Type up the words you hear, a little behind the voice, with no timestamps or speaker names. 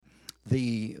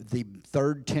the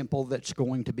third temple that's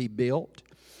going to be built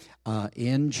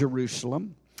in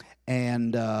Jerusalem.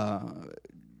 And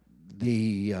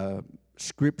the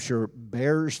Scripture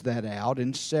bears that out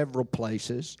in several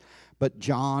places. But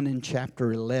John in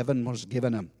chapter 11 was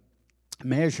given a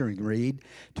measuring reed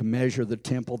to measure the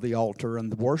temple, the altar,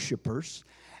 and the worshipers.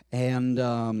 And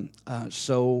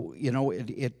so, you know,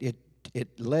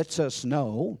 it lets us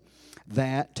know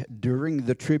that during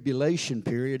the tribulation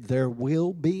period there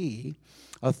will be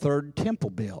a third temple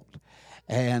built.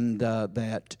 And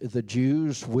that the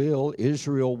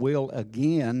Israel will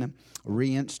again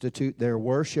reinstitute their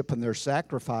worship and their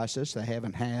sacrifices. They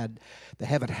haven't had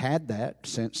that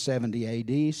since 70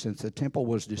 A.D., since the temple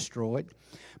was destroyed.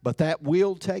 But that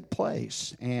will take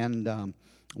place, and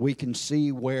we can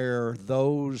see where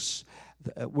those.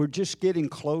 We're just getting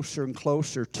closer and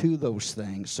closer to those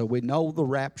things. So we know the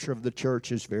rapture of the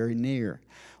church is very near.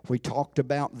 We talked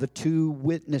about the two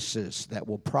witnesses that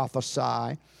will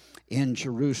prophesy in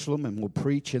Jerusalem and will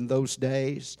preach in those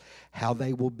days, how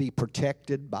they will be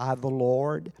protected by the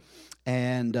Lord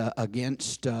and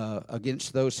against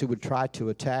those who would try to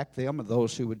attack them, or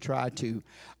those who would try to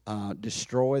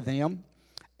destroy them,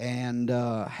 and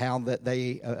how that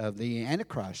the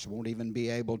Antichrist won't even be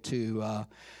able to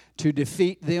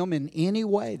defeat them in any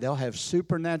way. They'll have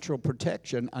supernatural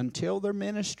protection until their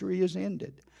ministry is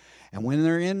ended. And when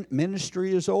their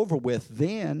ministry is over with,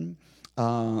 then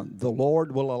the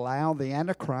Lord will allow the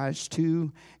Antichrist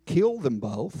to kill them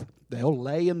both. They'll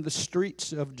lay in the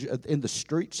streets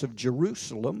of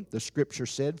Jerusalem, the Scripture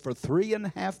said, for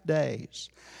 3.5 days.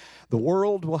 The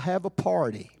world will have a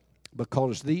party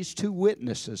because these two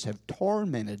witnesses have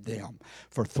tormented them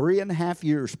for 3.5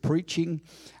 years, preaching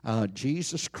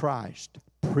Jesus Christ,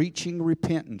 preaching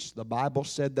repentance. The Bible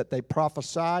said that they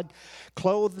prophesied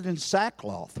clothed in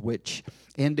sackcloth, which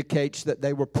indicates that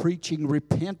they were preaching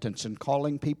repentance and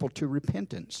calling people to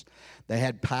repentance. They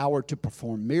had power to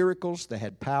perform miracles. They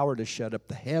had power to shut up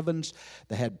the heavens.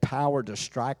 They had power to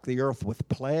strike the earth with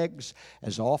plagues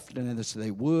as often as they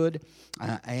would.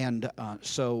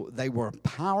 So they were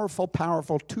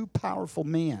two powerful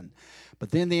men. But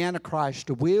then the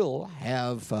Antichrist will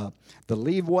have the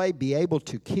leeway, be able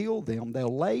to kill them.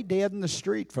 They'll lay dead in the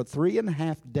street for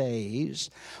 3.5 days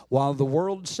while the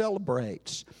world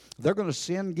celebrates. They're going to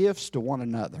send gifts to one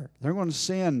another. They're going to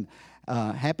send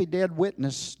Happy Dead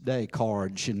Witness Day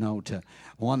cards, to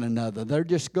one another. They're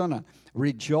just going to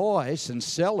rejoice and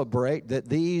celebrate that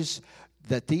these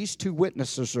two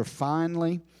witnesses are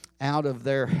finally out of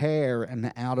their hair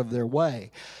and out of their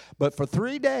way. But for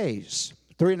 3 days,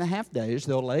 3.5 days,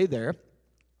 they'll lay there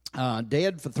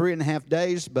dead for 3.5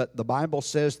 days. But the Bible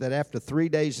says that after 3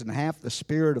 days and a half, the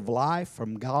Spirit of life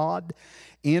from God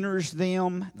enters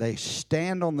them. They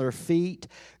stand on their feet.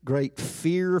 Great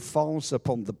fear falls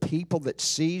upon the people that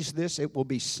sees this. It will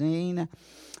be seen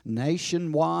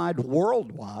nationwide,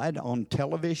 worldwide, on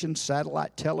television,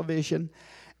 satellite television.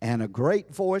 And a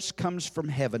great voice comes from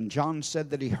heaven. John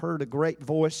said that he heard a great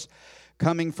voice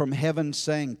coming from heaven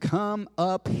saying, "Come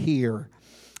up here."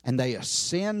 And they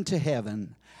ascend to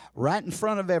heaven right in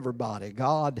front of everybody.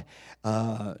 God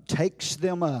takes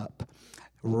them up,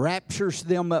 raptures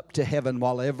them up to heaven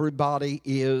while everybody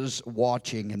is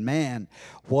watching. And man,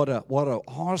 what an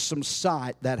awesome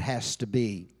sight that has to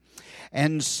be.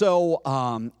 And so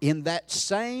in that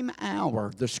same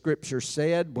hour, the Scripture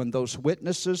said, when those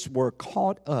witnesses were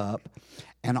caught up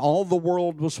and all the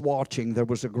world was watching, there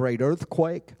was a great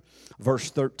earthquake.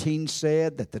 Verse 13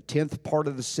 said that the 10th part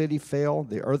of the city fell.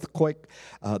 The earthquake,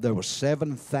 there were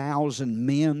 7,000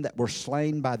 men that were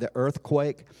slain by the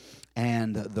earthquake.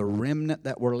 And the remnant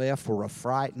that were left were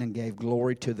affrighted and gave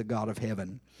glory to the God of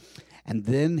heaven. And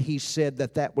then he said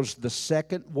that was the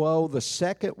second woe. The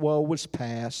second woe was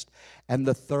past, and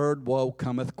the third woe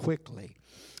cometh quickly.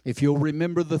 If you'll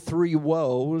remember, the three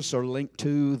woes are linked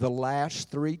to the last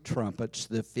three trumpets.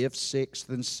 The fifth, sixth,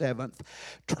 and seventh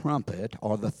trumpet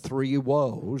are the three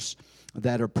woes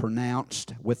that are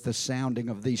pronounced with the sounding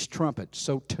of these trumpets.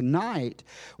 So tonight,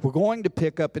 we're going to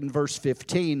pick up in verse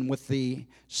 15 with the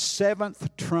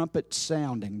seventh trumpet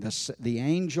sounding, the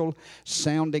angel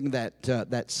sounding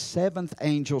that seventh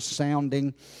angel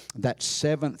sounding that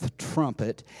seventh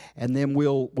trumpet. And then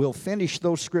we'll finish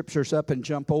those scriptures up and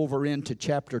jump over into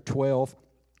chapter 12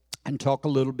 and talk a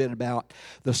little bit about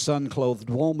the sun-clothed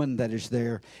woman that is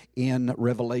there in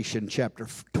Revelation chapter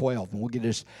 12. And we'll get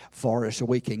as far as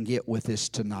we can get with this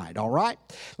tonight, all right?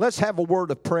 Let's have a word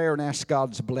of prayer and ask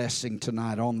God's blessing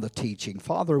tonight on the teaching.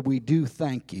 Father, we do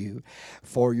thank you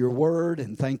for your word,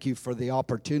 and thank you for the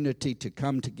opportunity to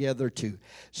come together to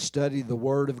study the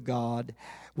word of God.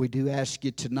 we do ask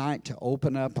you tonight to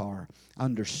open up our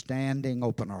understanding,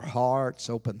 open our hearts,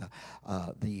 open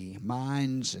the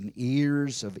minds and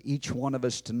ears of each one of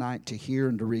us tonight to hear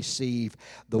and to receive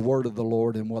the word of the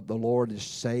Lord and what the Lord is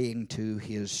saying to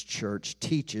His church.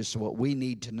 Teach us what we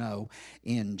need to know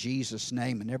in Jesus'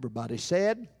 name. And everybody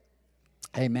said,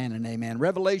 amen and amen.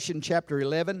 Revelation chapter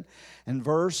 11 and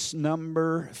verse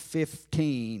number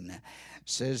 15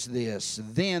 says this: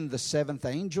 Then the seventh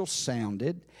angel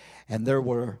sounded, and there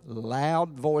were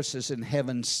loud voices in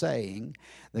heaven saying,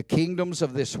 The kingdoms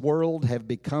of this world have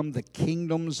become the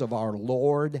kingdoms of our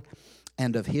Lord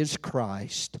and of His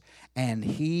Christ, and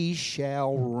He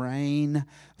shall reign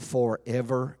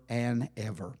forever and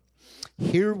ever.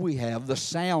 Here we have the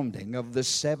sounding of the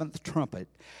seventh trumpet,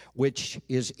 which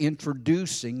is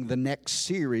introducing the next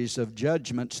series of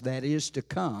judgments that is to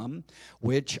come,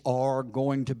 which are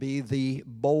going to be the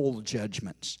bowl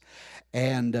judgments.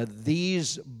 And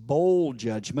these bowl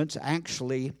judgments,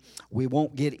 actually, we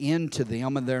won't get into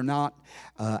them, and they're not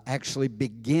actually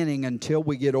beginning until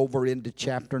we get over into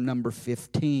chapter number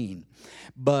 15.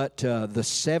 But the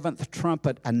seventh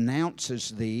trumpet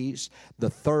announces these. The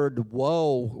third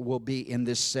woe will be in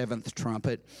this seventh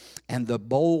trumpet, and the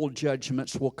bowl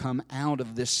judgments will come out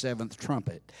of this seventh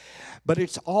trumpet. But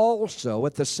it's also,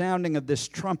 at the sounding of this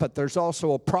trumpet, there's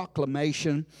also a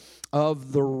proclamation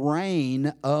of the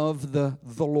reign of the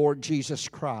Lord Jesus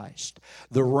Christ,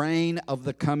 the reign of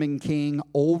the coming King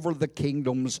over the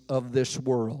kingdoms of this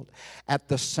world. At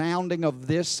the sounding of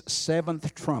this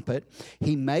seventh trumpet,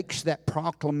 He makes that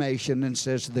proclamation and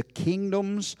says, the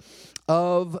kingdoms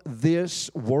of this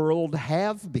world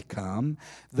have become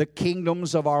the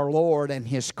kingdoms of our Lord and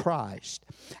His Christ.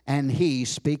 And He,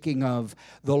 speaking of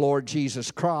the Lord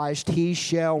Jesus Christ, He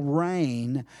shall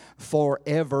reign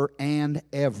forever and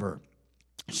ever.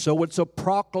 So it's a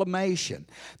proclamation.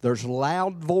 There's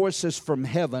loud voices from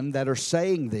heaven that are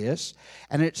saying this,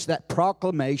 and it's that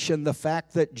proclamation, the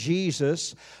fact that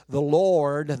Jesus, the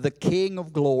Lord, the King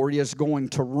of glory, is going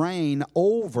to reign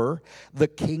over the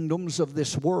kingdoms of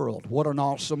this world. What an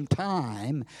awesome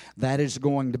time that is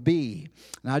going to be.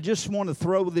 And I just want to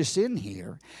throw this in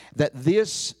here, that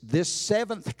this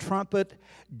seventh trumpet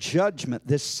judgment,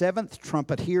 this seventh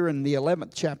trumpet here in the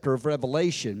 11th chapter of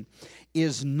Revelation,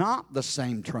 is not the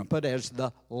same trumpet as the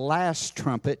last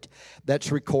trumpet that's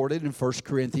recorded in 1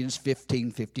 Corinthians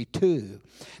 15:52.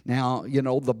 Now, you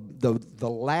know, the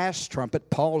last trumpet,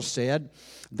 Paul said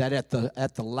that at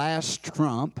the last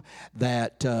trump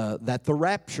that the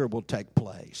rapture will take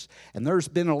place. And there's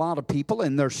been a lot of people,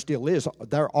 and there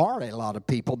are a lot of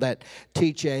people that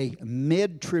teach a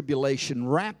mid-tribulation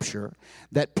rapture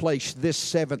that place this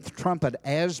seventh trumpet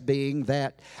as being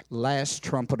that last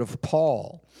trumpet of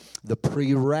Paul. The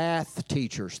pre-wrath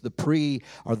teachers, the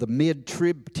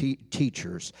mid-trib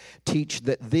teachers teach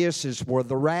that this is where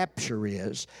the rapture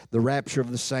is, the rapture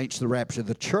of the saints, the rapture of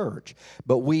the church.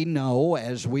 But we know,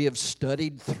 as we have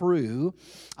studied through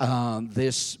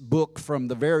this book from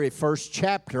the very first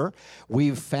chapter,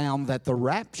 we've found that the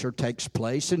rapture takes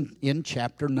place in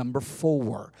chapter number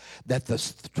 4, that the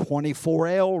 24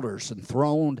 elders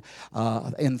enthroned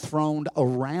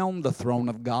around the throne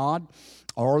of God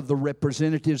are the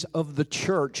representatives of the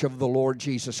church of the Lord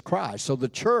Jesus Christ. So the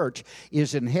church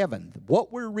is in heaven.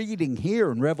 What we're reading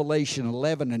here in Revelation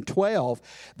 11 and 12,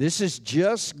 this is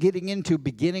just getting into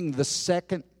beginning the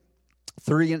second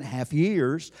 3.5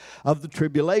 years of the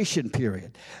tribulation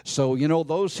period. So, you know,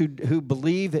 those who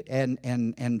believe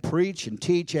and preach and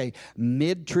teach a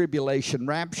mid-tribulation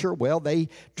rapture, well, they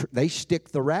stick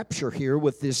the rapture here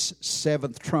with this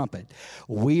seventh trumpet.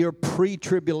 We are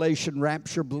pre-tribulation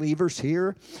rapture believers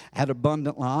here at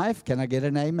Abundant Life. Can I get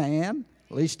an amen?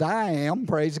 At least I am,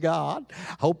 praise God.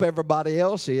 Hope everybody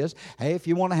else is. Hey, if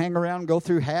you want to hang around and go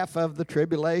through half of the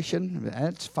tribulation,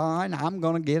 that's fine. I'm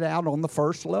going to get out on the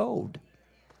first load.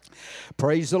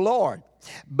 Praise the Lord.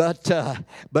 But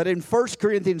in 1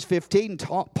 Corinthians 15,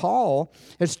 Paul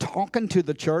is talking to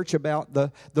the church about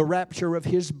the rapture of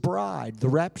his bride, the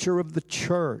rapture of the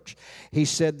church. He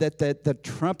said that the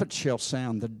trumpet shall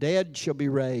sound, the dead shall be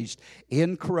raised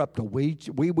incorruptible.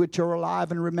 We which are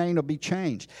alive and remain will be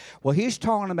changed. Well, he's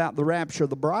talking about the rapture of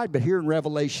the bride, but here in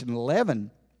Revelation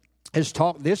 11,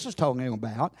 this is talking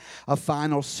about a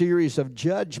final series of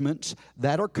judgments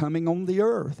that are coming on the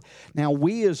earth. Now,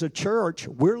 we as a church,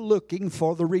 we're looking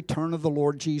for the return of the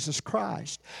Lord Jesus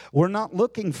Christ. We're not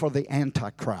looking for the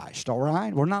Antichrist, all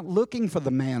right? We're not looking for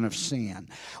the man of sin.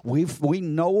 We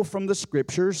know from the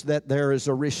Scriptures that there is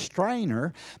a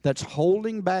restrainer that's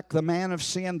holding back the man of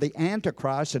sin, the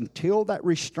Antichrist, until that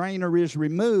restrainer is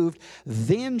removed.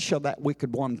 Then shall that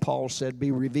wicked one, Paul said,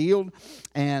 be revealed,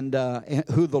 and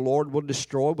who the Lord Lord will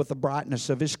destroy with the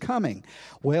brightness of his coming.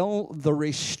 Well, the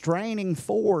restraining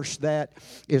force that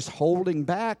is holding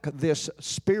back this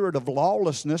spirit of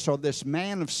lawlessness or this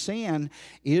man of sin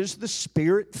is the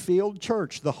Spirit-filled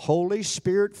church, the Holy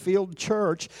Spirit-filled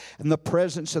church, and the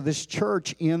presence of this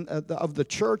church of the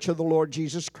church of the Lord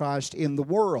Jesus Christ in the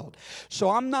world. So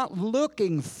I'm not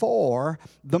looking for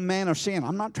the man of sin.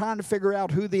 I'm not trying to figure out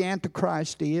who the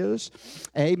Antichrist is.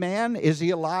 Amen. Is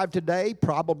he alive today?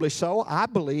 Probably so. I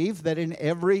believe that in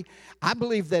every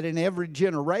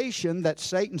generation that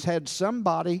Satan's had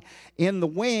somebody in the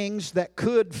wings that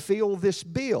could fill this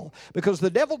bill. Because the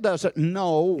devil doesn't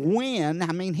know when.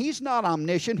 I mean, he's not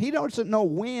omniscient. He doesn't know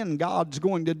when God's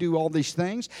going to do all these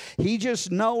things. He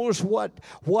just knows what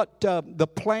the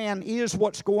plan is,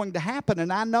 what's going to happen.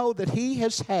 And I know that he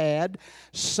has had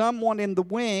someone in the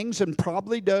wings and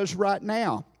probably does right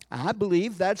now. I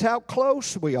believe that's how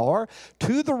close we are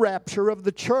to the rapture of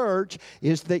the church,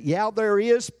 is that, there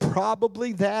is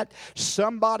probably that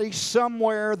somebody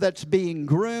somewhere that's being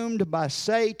groomed by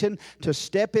Satan to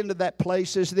step into that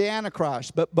place as the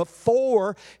Antichrist. But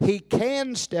before he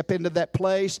can step into that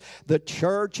place, the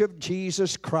church of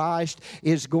Jesus Christ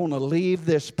is going to leave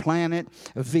this planet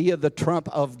via the trump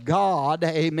of God,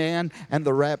 amen, and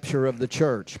the rapture of the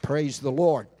church. Praise the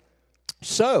Lord.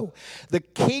 So, the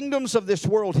kingdoms of this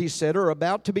world, he said, are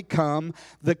about to become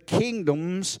the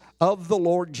kingdoms of the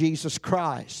Lord Jesus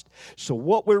Christ. So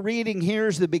what we're reading here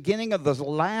is the beginning of the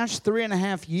last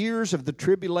 3.5 years of the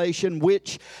tribulation,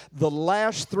 which the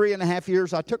last 3.5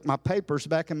 years, I took my papers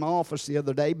back in my office the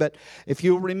other day, but if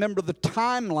you'll remember the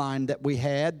timeline that we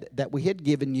had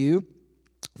given you,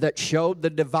 that showed the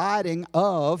dividing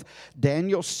of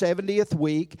Daniel's 70th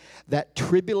week, that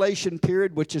tribulation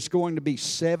period, which is going to be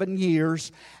 7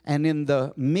 years, and in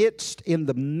the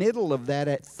middle of that,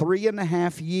 at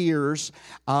 3.5 years,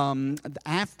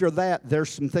 after that, there's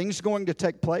some things going to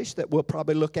take place that we'll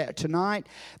probably look at tonight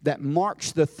that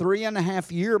marks the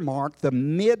 3.5 year mark, the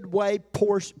midway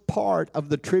part of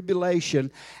the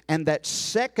tribulation, and that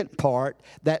second part,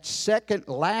 that second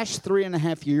last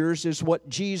 3.5 years is what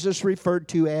Jesus referred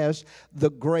to as the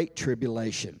Great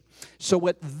Tribulation. So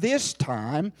at this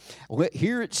time,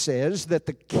 here it says that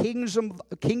the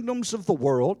kingdoms of the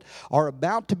world are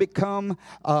about to become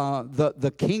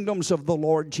the kingdoms of the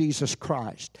Lord Jesus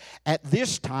Christ. At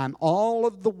this time, all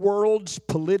of the world's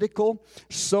political,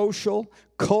 social,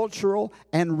 cultural,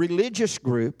 and religious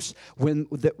groups,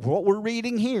 what we're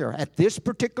reading here at this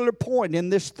particular point, in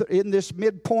this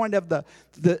midpoint of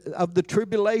the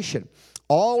tribulation,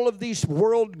 all of these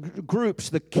world groups,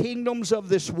 the kingdoms of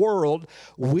this world,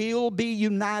 will be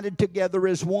united together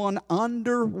as one,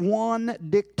 under one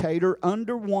dictator,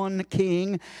 under one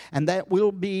king, and that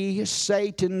will be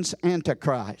Satan's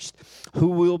Antichrist, who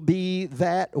will be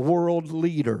that world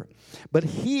leader. But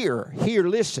here,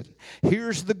 listen,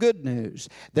 here's the good news,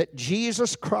 that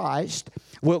Jesus Christ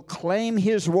will claim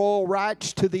his royal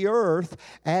rights to the earth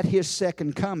at his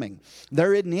second coming.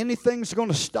 There isn't anything that's going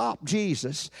to stop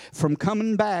Jesus from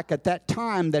coming back at that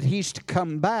time that he's to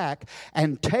come back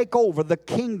and take over the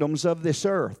kingdoms of this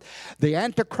earth. The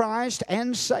Antichrist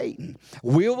and Satan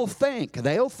they'll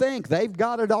think they've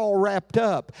got it all wrapped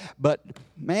up, but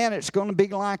man, it's going to be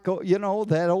like,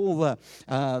 that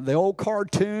the old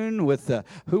cartoon with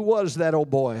who was that old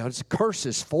boy? It's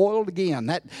Curses foiled again.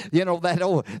 That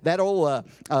old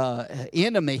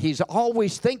enemy. He's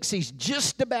always thinks he's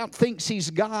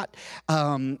got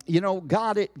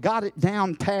it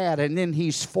down pat, and then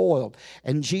he's foiled.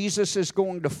 And Jesus is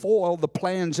going to foil the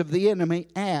plans of the enemy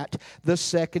at the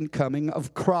second coming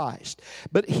of Christ.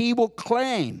 But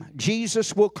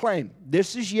Jesus will claim,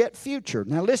 this is yet future.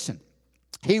 Now listen.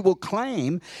 He will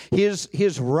claim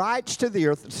his rights to the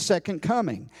earth at the second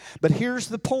coming. But here's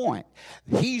the point.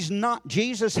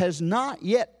 Jesus has not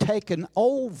yet taken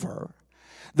over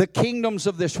the kingdoms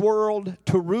of this world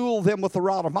to rule them with a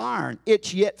rod of iron.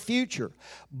 It's yet future.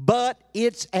 But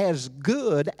it's as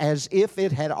good as if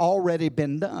it had already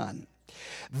been done.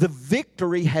 The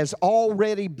victory has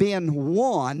already been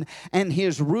won, and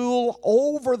his rule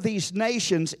over these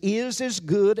nations is as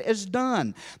good as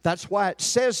done. That's why it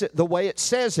says it the way it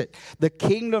says it. The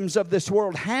kingdoms of this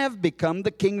world have become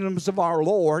the kingdoms of our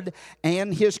Lord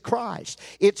and his Christ.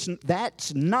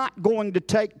 That's not going to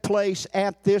take place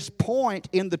at this point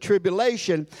in the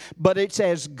tribulation, but it's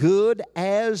as good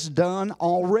as done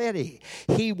already.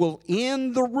 He will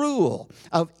end the rule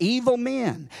of evil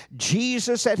men.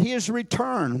 Jesus at his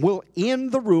return return will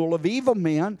end the rule of evil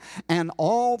men, and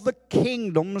all the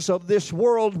kingdoms of this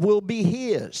world will be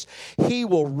his. He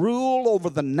will rule over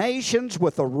the nations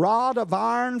with a rod of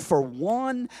iron for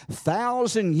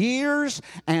 1,000 years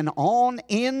and on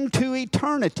into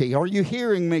eternity. Are you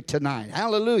hearing me tonight?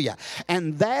 Hallelujah.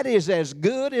 And that is as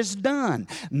good as done.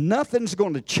 Nothing's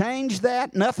going to change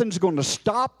that. Nothing's going to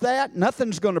stop that.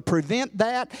 Nothing's going to prevent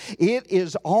that. It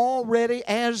is already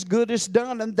as good as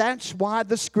done, and that's why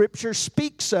the Scripture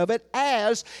speaks of it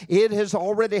as it has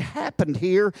already happened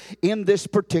here in this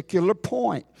particular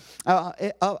point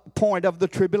of the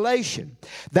tribulation.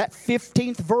 That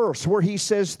 15th verse where he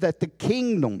says that the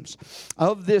kingdoms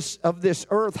of this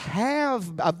earth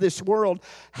of this world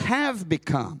have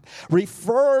become,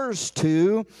 refers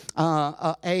to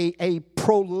a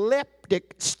proleptic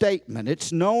statement.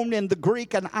 It's known in the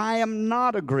Greek, and I am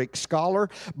not a Greek scholar,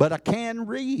 but I can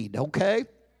read, okay?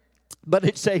 But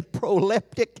it's a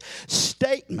proleptic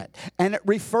statement, and it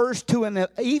refers to an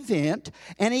event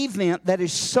that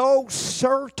is so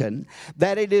certain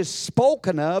that it is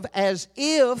spoken of as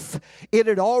if it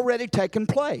had already taken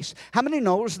place. How many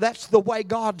knows that's the way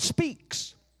God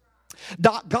speaks?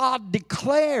 God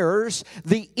declares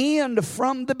the end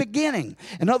from the beginning.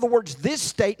 In other words, this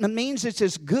statement means it's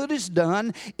as good as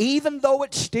done, even though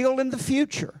it's still in the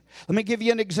future. Let me give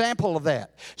you an example of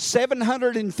that.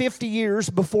 750 years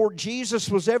before Jesus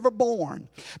was ever born,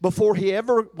 before he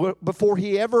ever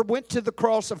went to the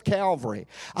cross of Calvary,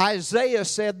 Isaiah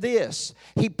said this.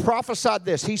 He prophesied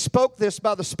this. He spoke this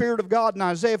by the Spirit of God in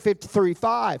Isaiah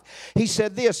 53:5. He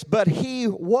said this, "But he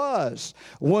was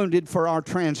wounded for our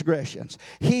transgressions.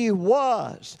 He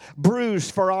was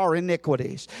bruised for our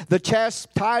iniquities. The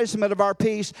chastisement of our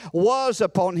peace was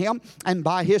upon him, and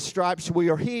by his stripes we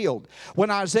are healed."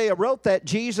 When Isaiah wrote that,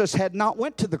 Jesus had not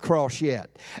went to the cross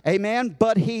yet. Amen.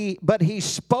 But he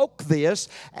spoke this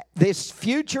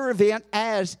future event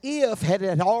as if it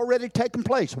had already taken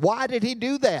place. Why did he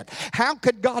do that? How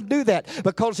could God do that?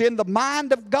 Because in the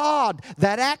mind of God,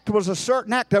 that act was a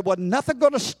certain act. There was nothing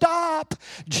going to stop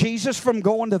Jesus from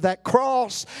going to that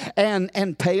cross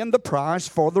and paying the price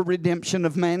for the redemption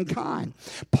of mankind.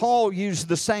 Paul used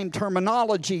the same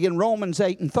terminology in Romans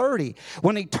 8:30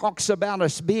 when he talks about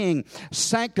us being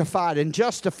sanctified and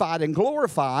justified and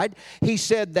glorified. He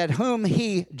said that whom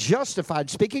he justified,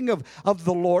 speaking of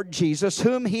the Lord Jesus,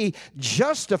 whom he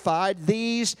justified,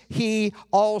 these he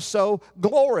also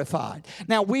glorified.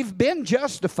 Now, we've been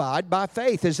justified by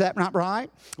faith. Is that not right?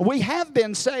 We have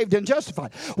been saved and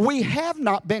justified. We have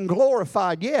not been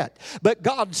glorified yet, but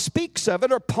God speaks of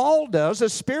it, or Paul does. The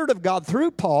Spirit of God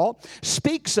through Paul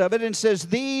speaks of it and says,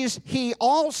 these he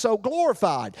also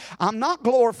glorified. I'm not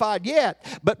glorified yet,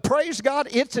 but praise God,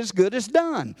 it's as good as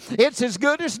done. It's as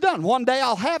good as done. One day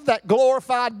I'll have that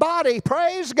glorified body.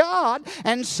 Praise God.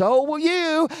 And so will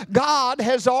you. God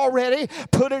has already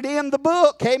put it in the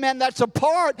book. Amen. That's a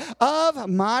part of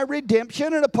my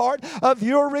redemption and a part of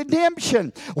your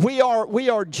redemption. We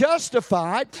are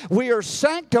justified. We are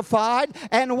sanctified.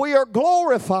 And we are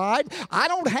glorified. I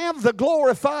don't have the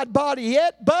glorified body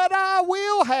yet, but I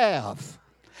will have.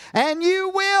 And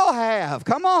you will have.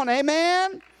 Come on.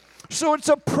 Amen. So it's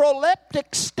a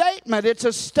proleptic statement. It's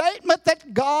a statement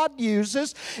that God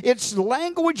uses. It's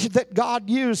language that God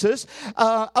uses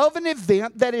of an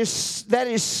event that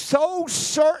is so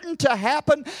certain to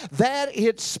happen that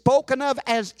it's spoken of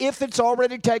as if it's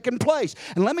already taken place.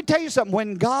 And let me tell you something.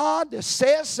 When God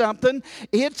says something,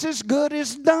 it's as good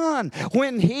as done.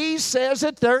 When He says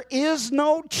it, there is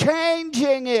no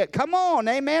changing it. Come on,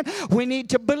 amen. We need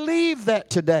to believe that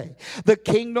today. The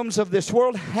kingdoms of this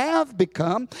world have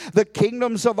become the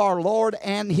kingdoms of our Lord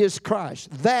and His Christ.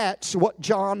 That's what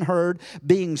John heard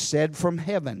being said from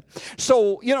heaven.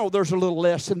 So, there's a little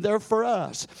lesson there for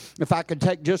us. If I could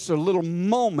take just a little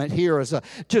moment here as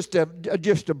just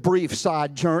a brief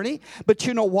side journey. But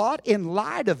you know what? In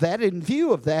light of that, in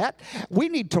view of that, we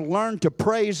need to learn to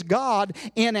praise God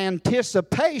in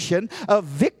anticipation of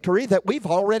victory that we've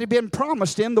already been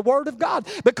promised in the Word of God.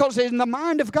 Because in the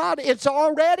mind of God, it's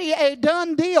already a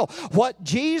done deal. What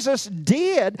Jesus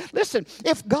did, listen,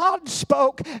 if God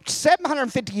spoke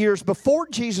 750 years before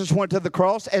Jesus went to the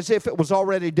cross as if it was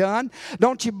already done,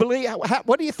 don't you believe?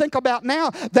 What do you think about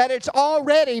now? That it's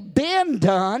already been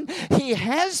done. He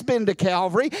has been to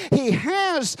Calvary. He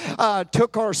has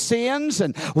took our sins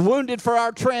and wounded for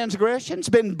our transgressions,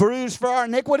 been bruised for our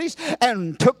iniquities,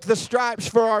 and took the stripes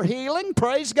for our healing.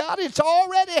 Praise God. It's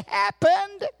already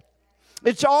happened.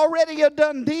 It's already a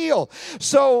done deal.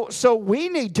 So we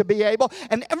need to be able,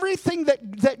 and everything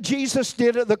that Jesus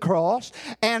did at the cross,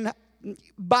 and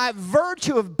by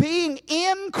virtue of being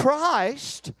in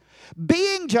Christ,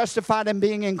 being justified and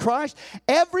being in Christ,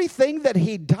 everything that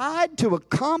He died to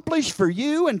accomplish for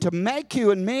you and to make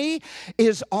you and me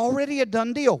is already a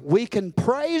done deal. We can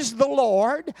praise the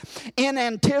Lord in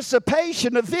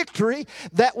anticipation of victory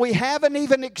that we haven't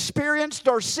even experienced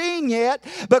or seen yet,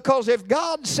 because if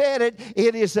God said it,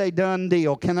 it is a done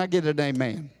deal. Can I get an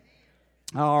amen?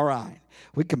 All right.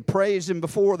 We can praise Him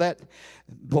before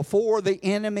the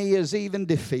enemy is even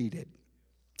defeated.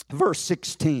 Verse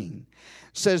 16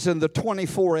 says, "And the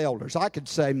 24 elders." I could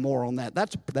say more on that.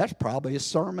 That's probably a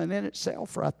sermon in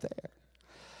itself right there.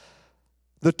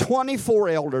 The 24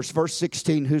 elders, verse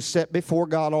 16, who sat before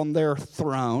God on their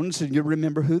thrones. And you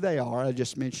remember who they are. I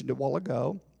just mentioned it a while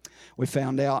ago. We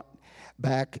found out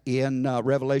back in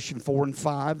Revelation 4 and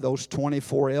 5, those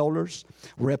 24 elders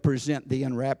represent the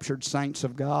enraptured saints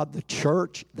of God, the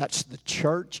church. That's the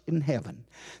church in heaven,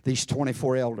 these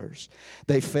 24 elders.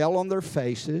 They fell on their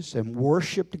faces and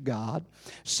worshiped God,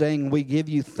 saying, "We give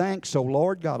you thanks, O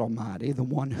Lord God Almighty, the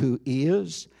one who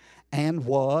is and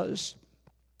was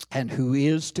and who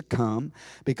is to come,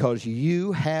 because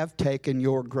you have taken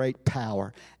your great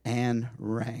power and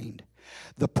reigned."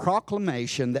 The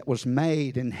proclamation that was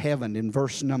made in heaven in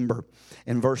verse number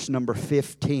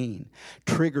 15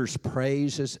 triggers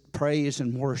praise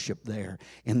and worship there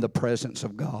in the presence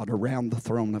of God, around the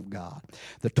throne of God.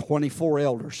 The 24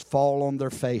 elders fall on their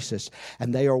faces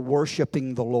and they are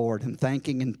worshiping the Lord and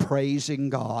thanking and praising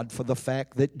God for the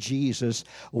fact that Jesus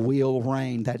will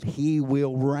reign, that He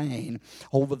will reign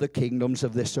over the kingdoms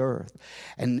of this earth.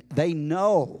 And they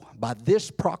know by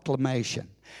this proclamation,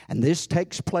 and this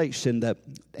takes place in the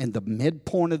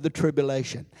midpoint of the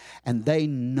tribulation. And they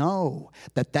know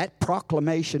that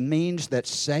proclamation means that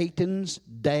Satan's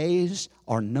days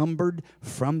are numbered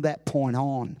from that point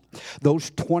on.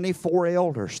 Those 24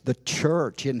 elders, the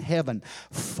church in heaven,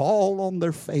 fall on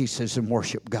their faces and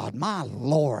worship God. My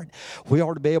Lord, we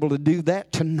ought to be able to do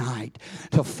that tonight,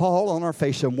 to fall on our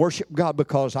face and worship God,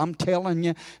 because I'm telling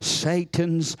you,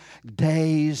 Satan's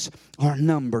days are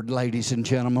numbered, ladies and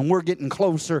gentlemen. We're getting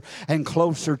closer and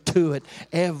closer to it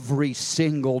every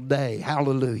single day.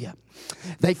 Hallelujah.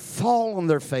 They fall on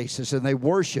their faces and they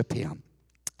worship Him.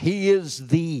 He is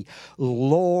the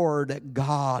Lord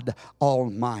God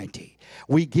Almighty.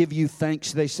 We give you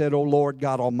thanks, they said, O Lord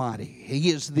God Almighty. He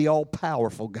is the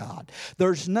all-powerful God.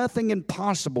 There's nothing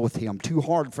impossible with Him, too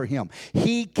hard for Him.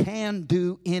 He can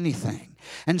do anything.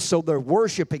 And so they're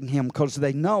worshiping Him because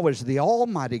they know as the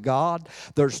Almighty God,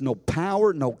 there's no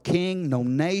power, no king, no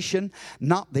nation,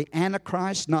 not the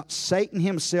Antichrist, not Satan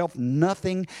himself.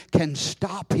 Nothing can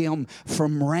stop Him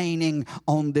from reigning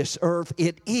on this earth.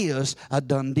 It is a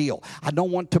done deal. I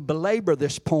don't want to belabor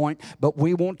this point, but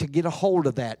we want to get a hold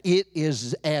of that. It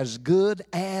is as good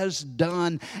as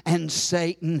done, and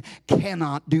Satan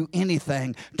cannot do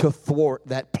anything to thwart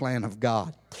that plan of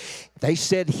God. They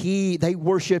said they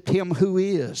worshiped Him who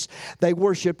is. They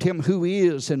worshiped Him who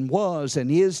is and was and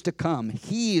is to come.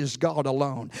 He is God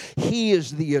alone. He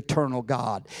is the eternal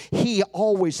God. He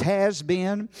always has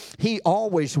been. He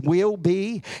always will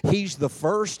be. He's the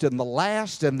first and the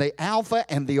last and the Alpha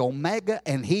and the Omega,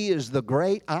 and He is the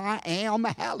great I am.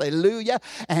 Hallelujah.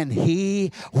 And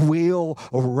He will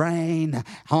reign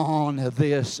on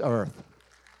this earth.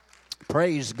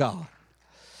 Praise God.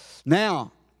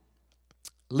 Now,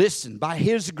 listen, by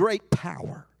His great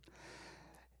power,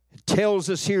 it tells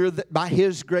us here that by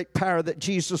His great power that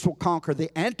Jesus will conquer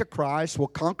the Antichrist, will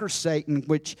conquer Satan,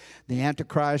 which the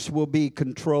Antichrist will be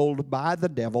controlled by the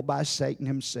devil, by Satan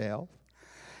himself,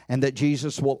 and that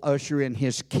Jesus will usher in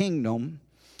His kingdom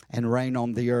and reign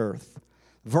on the earth.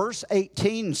 Verse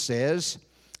 18 says,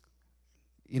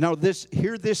 this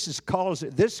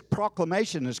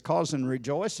proclamation is causing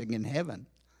rejoicing in heaven.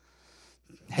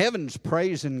 Heaven's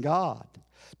praising God.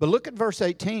 But look at verse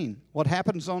 18. What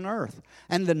happens on earth?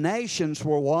 And the nations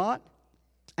were what?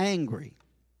 Angry.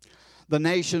 The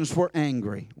nations were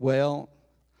angry. Well,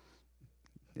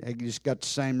 they just got the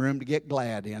same room to get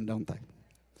glad in, don't they?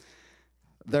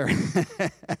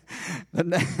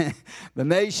 The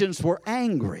nations were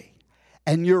angry.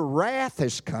 And your wrath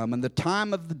has come, and the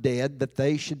time of the dead, that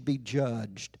they should be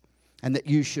judged, and that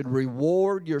you should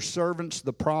reward your servants,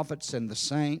 the prophets and the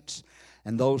saints,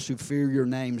 and those who fear your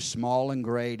name, small and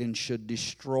great, and should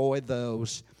destroy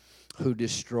those who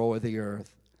destroy the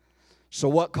earth. So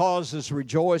what causes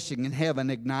rejoicing in heaven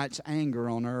ignites anger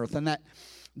on earth. And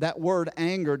that word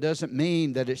anger doesn't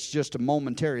mean that it's just a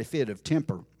momentary fit of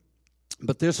temper.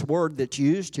 But this word that's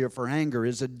used here for anger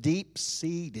is a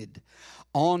deep-seated,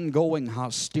 ongoing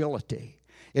hostility.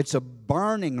 It's a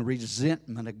burning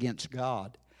resentment against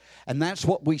God. And that's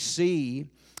what we see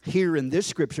here in this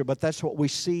scripture, but that's what we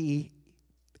see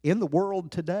in the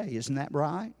world today. Isn't that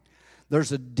right?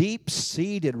 There's a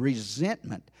deep-seated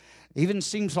resentment. Even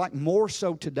seems like more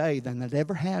so today than it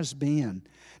ever has been.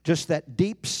 Just that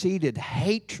deep-seated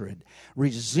hatred,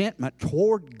 resentment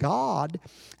toward God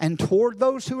and toward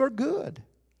those who are good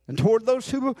and toward those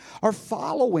who are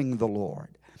following the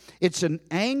Lord. It's an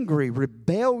angry,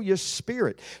 rebellious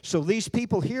spirit. So these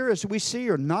people here, as we see,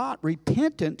 are not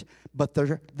repentant, but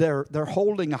they're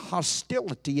holding a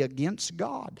hostility against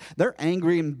God. They're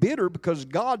angry and bitter because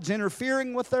God's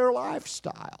interfering with their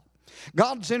lifestyle.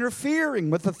 God's interfering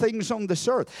with the things on this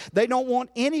earth. They don't want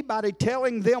anybody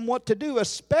telling them what to do,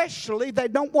 especially they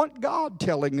don't want God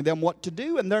telling them what to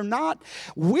do, and they're not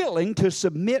willing to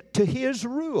submit to His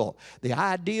rule. The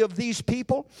idea of these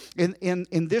people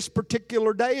in this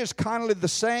particular day is kind of the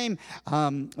same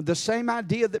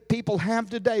idea that people have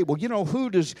today. Well, who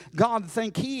does God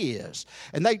think He is?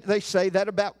 And they say that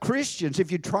about Christians.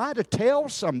 If you try to tell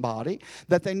somebody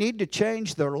that they need to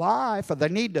change their life, or they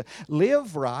need to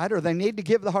live right, or they need to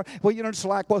give the heart. Well, it's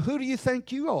like, well, who do you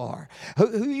think you are?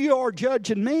 Who you are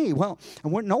judging me? Well,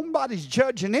 nobody's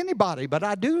judging anybody, but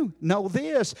I do know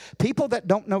this. People that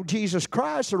don't know Jesus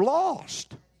Christ are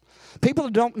lost. People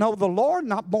that don't know the Lord,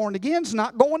 not born again, is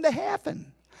not going to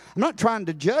heaven. I'm not trying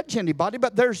to judge anybody,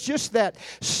 but there's just that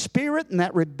spirit and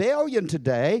that rebellion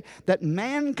today that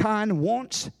mankind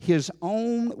wants his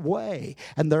own way.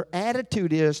 And their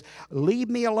attitude is, leave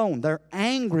me alone. They're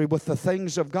angry with the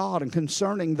things of God and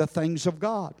concerning the things of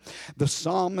God. The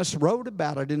psalmist wrote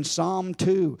about it in Psalm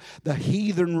 2. The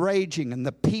heathen raging and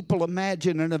the people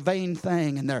imagining a vain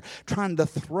thing, and they're trying to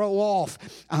throw off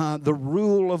the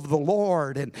rule of the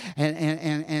Lord and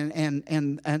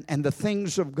the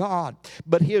things of God.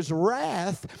 But His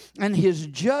wrath and His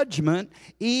judgment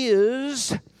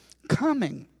is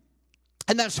coming.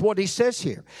 And that's what He says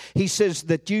here. He says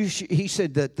that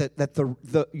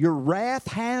your wrath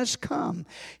has come.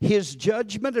 His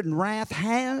judgment and wrath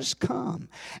has come.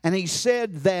 And He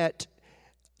said that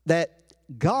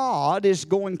God is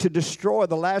going to destroy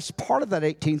the last part of that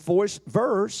 18th voice.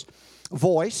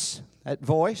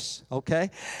 Okay?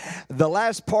 The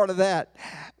last part of that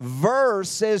verse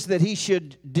says that He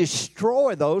should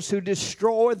destroy those who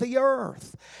destroy the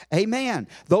earth. Amen.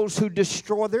 Those who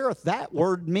destroy the earth. That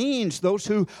word means those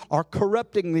who are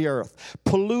corrupting the earth,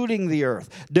 polluting the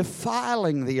earth,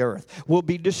 defiling the earth, will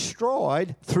be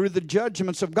destroyed through the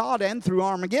judgments of God and through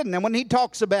Armageddon. And when he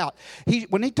talks about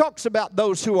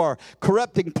those who are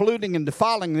corrupting, polluting, and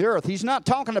defiling the earth, he's not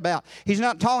talking about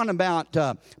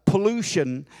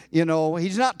pollution.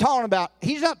 He's not talking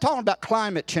about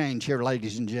climate change here,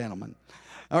 ladies and gentlemen.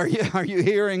 Are you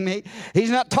hearing me? He's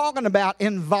not talking about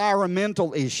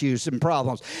environmental issues and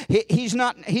problems. He's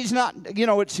not,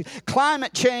 it's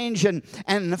climate change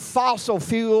and fossil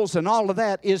fuels and all of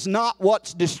that is not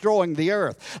what's destroying the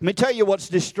earth. Let me tell you what's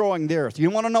destroying the earth. You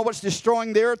want to know what's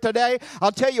destroying the earth today?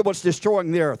 I'll tell you what's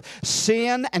destroying the earth.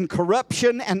 Sin and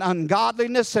corruption and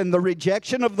ungodliness and the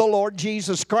rejection of the Lord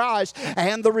Jesus Christ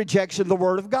and the rejection of the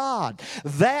Word of God.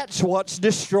 That's what's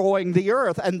destroying the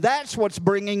earth, and that's what's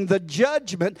bringing the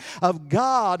judgment of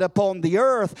God upon the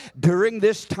earth during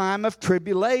this time of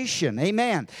tribulation.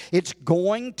 Amen. It's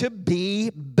going to be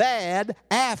bad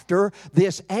after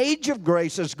this age of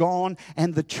grace is gone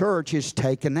and the church is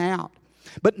taken out.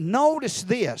 But notice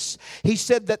this. He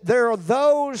said that there are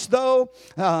those,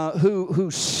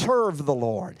 who serve the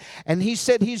Lord. And He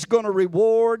said He's going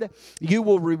to you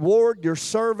will reward your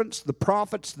servants, the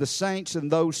prophets, the saints, and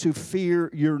those who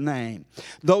fear your name.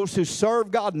 Those who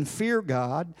serve God and fear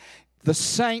God, the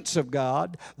saints of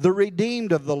God, the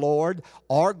redeemed of the Lord,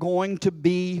 are going to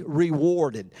be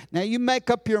rewarded. Now, you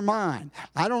make up your mind.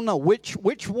 I don't know, which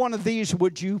one of these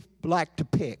would you like to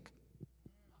pick?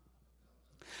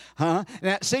 Now,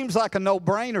 it seems like a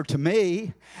no-brainer to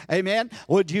me. Amen.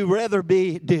 Would you rather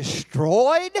be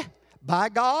destroyed by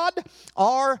God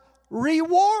or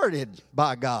rewarded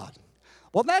by God?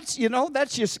 Well, that's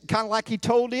just kind of like He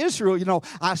told Israel,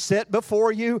 I set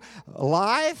before you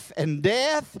life and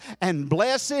death and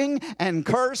blessing and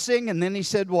cursing. And then He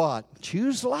said what?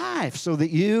 Choose life so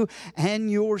that you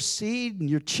and your seed and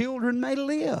your children may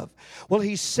live. Well,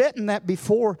 He's setting that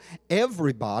before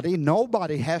everybody.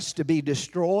 Nobody has to be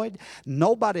destroyed.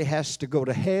 Nobody has to go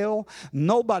to hell.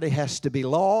 Nobody has to be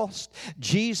lost.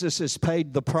 Jesus has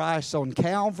paid the price on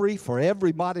Calvary for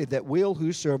everybody that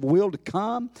whosoever will to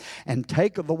come and take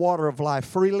of the water of life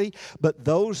freely. But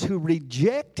those who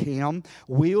reject Him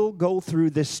will go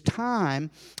through this time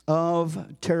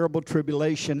of terrible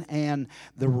tribulation and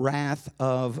the wrath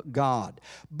of God.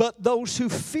 But those who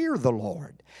fear the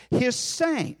Lord, His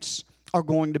saints, are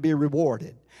going to be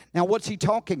rewarded. Now, what's he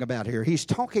talking about here? He's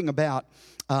talking about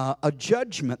a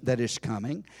judgment that is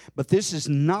coming, but this is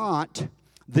not...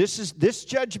 This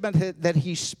judgment that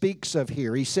he speaks of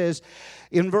here. He says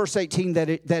in verse 18 that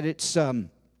it's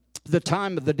the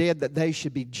time of the dead that they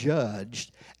should be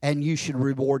judged, and you should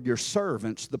reward your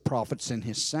servants, the prophets and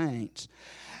his saints.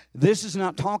 This is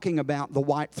not talking about the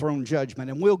white throne judgment,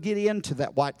 and we'll get into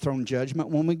that white throne judgment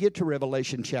when we get to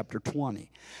Revelation chapter 20.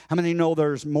 How many know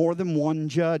there's more than one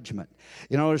judgment?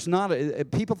 You know, there's not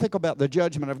people think about the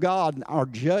judgment of God, our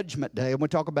judgment day, and we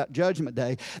talk about judgment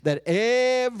day, that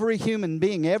every human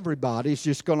being, everybody's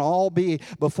just going to all be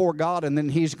before God, and then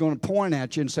he's going to point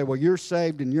at you and say, well, you're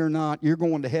saved and you're not, you're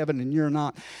going to heaven and you're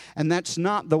not. And that's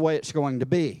not the way it's going to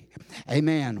be.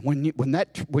 Amen. When you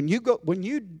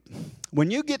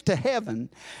get to heaven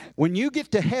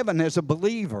as a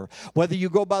believer, whether you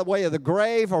go by the way of the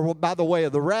grave or by the way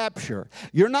of the rapture,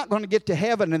 you're not going to get to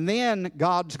heaven and then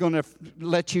God's going to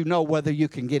let you know whether you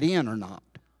can get in or not.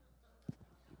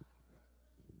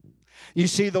 You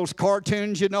see those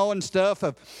cartoons, you know, and stuff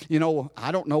of, you know,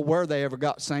 I don't know where they ever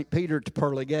got St. Peter at the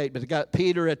pearly gate, but they got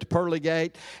Peter at the pearly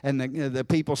gate and the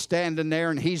people standing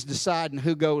there and he's deciding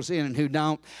who goes in and who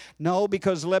don't. No,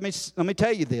 because let me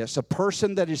tell you this, a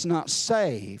person that is not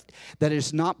saved, that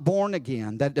is not born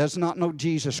again, that does not know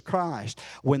Jesus Christ,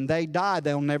 when they die,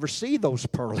 they'll never see those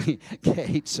pearly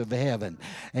gates of heaven.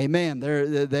 Amen.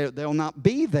 They'll not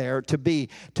be there to be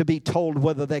told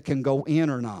whether they can go in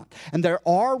or not. And there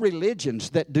are religions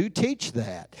that do teach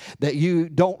that you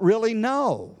don't really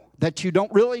know. That you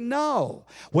don't really know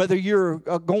whether you're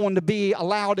going to be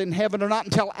allowed in heaven or not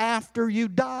until after you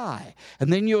die.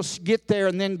 And then you'll get there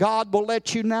and then God will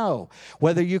let you know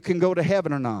whether you can go to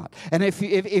heaven or not. And if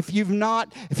you've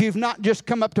not just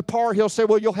come up to par, he'll say,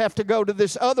 well, you'll have to go to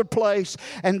this other place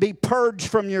and be purged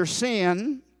from your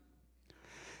sin.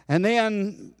 And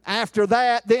then after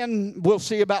that, then we'll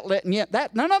see about letting you.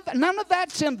 None of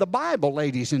that's in the Bible,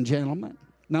 ladies and gentlemen.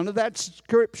 None of that's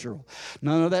scriptural.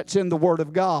 None of that's in the Word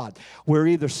of God. We're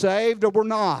either saved or we're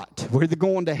not. We're either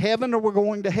going to heaven or we're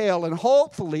going to hell. And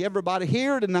hopefully everybody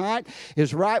here tonight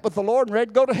is right with the Lord and ready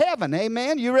to go to heaven.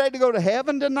 Amen? You ready to go to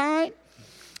heaven tonight?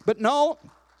 But no.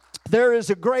 There is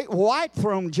a great white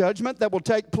throne judgment that will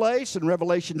take place in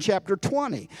Revelation chapter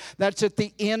 20. That's at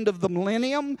the end of the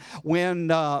millennium when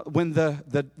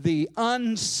the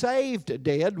unsaved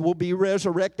dead will be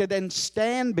resurrected and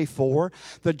stand before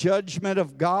the judgment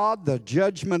of God, the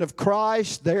judgment of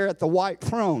Christ there at the white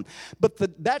throne. But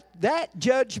that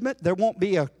judgment, there won't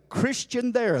be a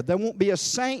Christian there. There won't be a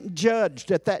saint judged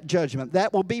at that judgment.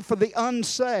 That will be for the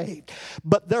unsaved.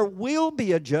 But there will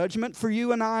be a judgment for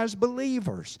you and I as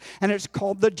believers. And it's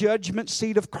called the judgment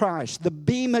seat of Christ, the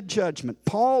bema judgment.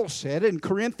 Paul said in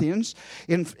Corinthians,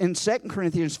 in 2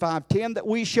 Corinthians 5:10, that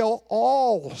we shall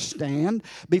all stand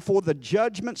before the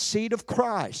judgment seat of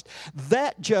Christ.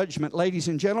 That judgment, ladies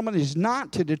and gentlemen, is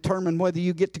not to determine whether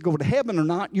you get to go to heaven or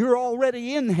not. You're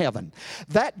already in heaven.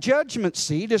 That judgment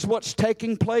seat is what's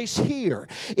taking place here.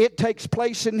 It takes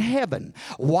place in heaven.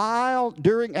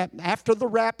 After the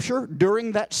rapture,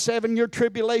 during that 7-year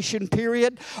tribulation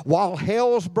period, while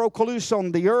hell's broke loose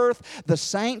on the earth, the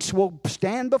saints will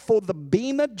stand before the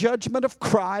bema judgment of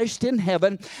Christ in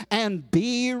heaven and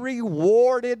be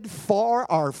rewarded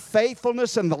for our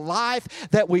faithfulness and the life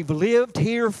that we've lived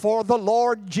here for the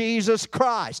Lord Jesus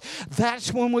Christ.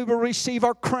 That's when we will receive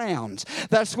our crowns.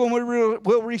 That's when we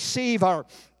will receive our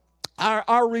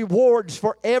rewards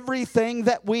for everything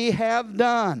that we have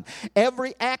done.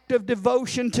 Every act of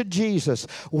devotion to Jesus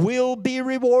will be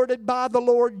rewarded by the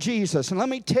Lord Jesus. And let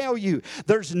me tell you,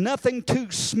 there's nothing too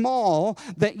small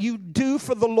that you do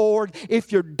for the Lord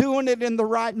if you're doing it in the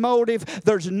right motive.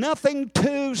 There's nothing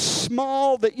too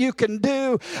small that you can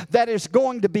do that is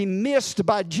going to be missed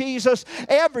by Jesus.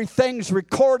 Everything's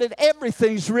recorded.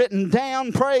 Everything's written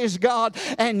down. Praise God.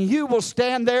 And you will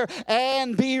stand there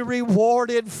and be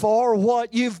rewarded for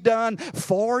what you've done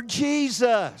for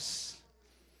Jesus.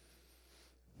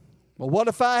 Well, what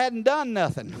if I hadn't done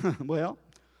nothing? Well,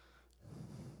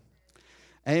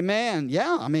 amen.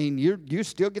 Yeah, I mean, you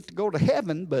still get to go to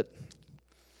heaven, but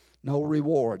no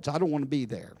rewards. I don't want to be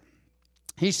there.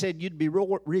 He said you'd be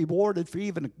rewarded for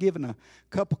even giving a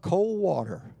cup of cold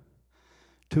water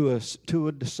to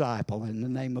a disciple in the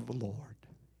name of the Lord.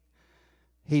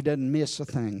 He doesn't miss a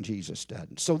thing, Jesus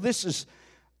doesn't. So this is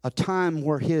a time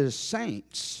where his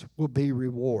saints will be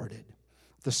rewarded.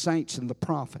 The saints and the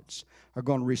prophets are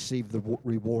going to receive the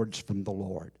rewards from the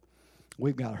Lord.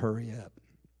 We've got to hurry up.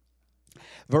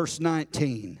 Verse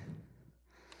 19.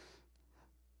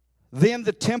 Then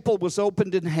the temple was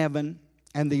opened in heaven,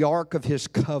 and the ark of his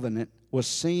covenant was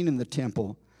seen in the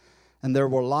temple. And there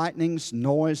were lightnings,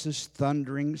 noises,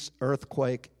 thunderings,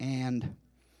 earthquake, and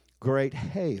great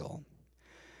hail.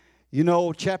 You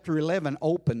know, chapter 11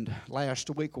 opened last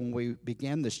week when we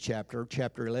began this chapter.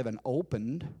 Chapter 11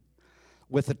 opened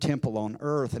with a temple on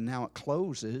earth, and now it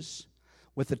closes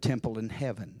with a temple in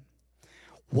heaven.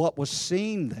 What was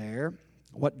seen there,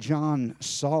 what John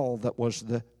saw, that was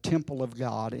the temple of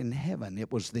God in heaven.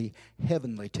 It was the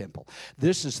heavenly temple.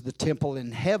 This is the temple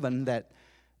in heaven that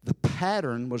the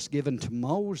pattern was given to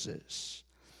Moses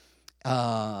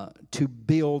to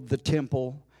build the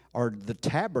temple or the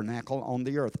tabernacle on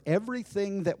the earth.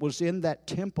 Everything that was in that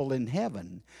temple in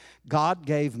heaven, God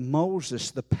gave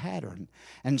Moses the pattern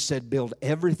and said, build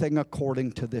everything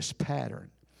according to this pattern.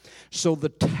 So the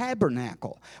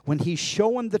tabernacle, when he's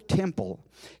showing the temple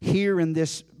here in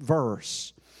this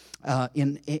verse,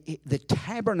 the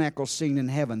tabernacle seen in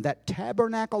heaven, that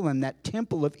tabernacle and that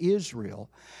temple of Israel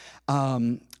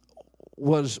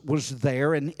was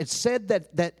there. And it said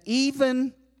that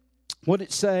even... What did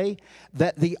it say?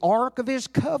 That the ark of his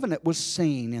covenant was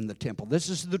seen in the temple. This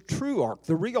is the true ark,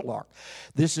 the real ark.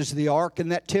 This is the ark in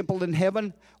that temple in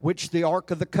heaven, which the ark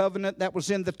of the covenant that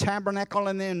was in the tabernacle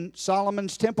and in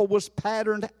Solomon's temple was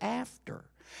patterned after.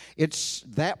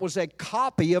 That was a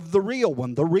copy of the real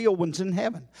one. The real one's in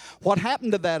heaven. What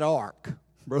happened to that ark?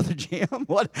 Brother Jim,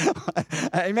 what?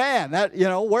 Amen. That,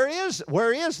 where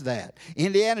is that?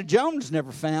 Indiana Jones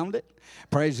never found it.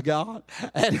 Praise God.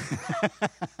 And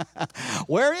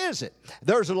where is it?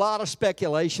 There's a lot of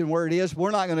speculation where it is.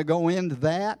 We're not going to go into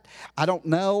that. I don't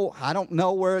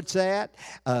know where it's at.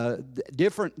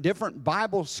 Different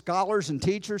Bible scholars and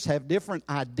teachers have different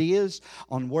ideas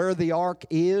on where the ark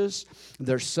is.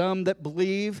 There's some that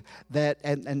believe that,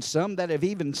 and some that have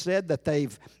even said that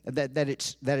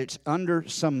it's under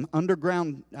some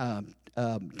underground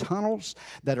tunnels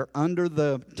that are under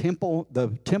the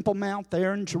Temple Mount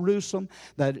there in Jerusalem,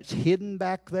 that it's hidden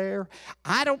back there.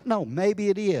 I don't know. Maybe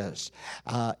it is.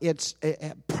 It's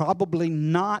probably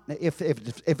not. If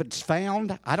it's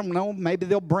found, I don't know. Maybe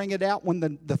they'll bring it out when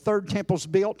the third temple's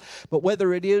built. But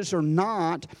whether it is or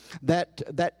not,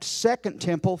 that second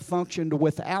temple functioned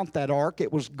without that ark.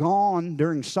 It was gone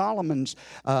during Solomon's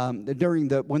when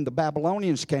the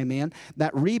Babylonians came in.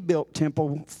 That rebuilt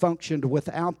temple functioned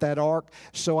without that ark.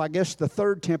 So I guess the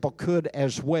third temple could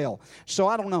as well. So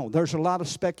I don't know. There's a lot of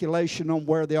speculation on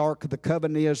where the Ark of the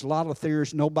Covenant is. A lot of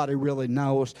theories. Nobody really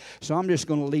knows. So I'm just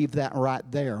going to leave that right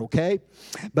there, okay?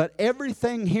 But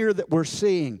everything here that we're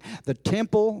seeing, the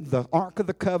temple, the Ark of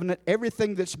the Covenant,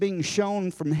 everything that's being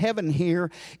shown from heaven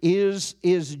here is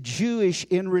Jewish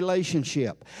in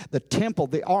relationship. The temple,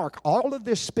 the Ark, all of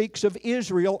this speaks of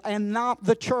Israel and not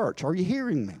the church. Are you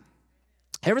hearing me?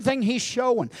 Everything he's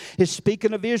showing is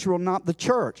speaking of Israel, not the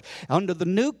church. Under the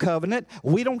new covenant,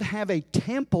 we don't have a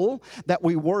temple that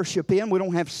we worship in. We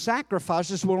don't have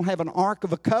sacrifices. We don't have an ark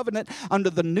of a covenant. Under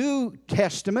the New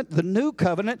Testament, the new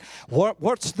covenant,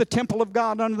 what's the temple of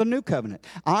God under the new covenant?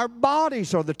 Our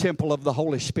bodies are the temple of the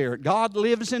Holy Spirit. God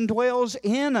lives and dwells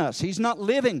in us. He's not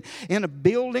living in a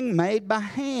building made by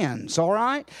hands, all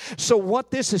right? So what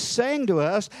this is saying to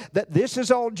us, that this is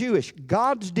all Jewish.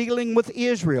 God's dealing with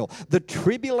Israel. The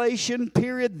tribulation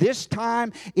period, this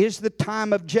time is the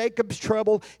time of Jacob's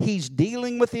trouble. He's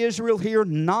dealing with Israel here,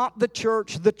 not the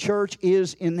church. The church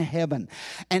is in heaven.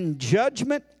 And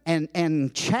judgment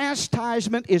and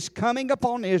chastisement is coming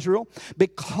upon Israel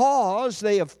because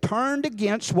they have turned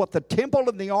against what the temple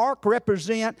and the ark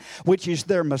represent, which is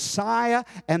their Messiah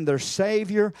and their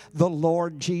Savior, the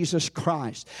Lord Jesus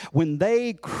Christ. When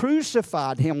they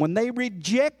crucified Him, when they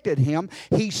rejected Him,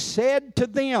 He said to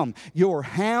them, your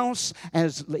house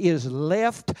is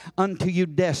left unto you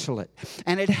desolate.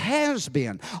 And it has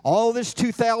been all this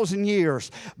 2,000 years.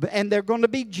 And they're going to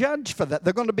be judged for that.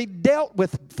 They're going to be dealt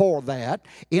with for that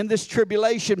in this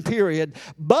tribulation period.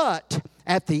 But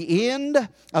at the end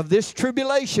of this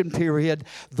tribulation period,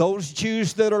 those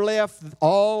Jews that are left,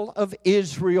 all of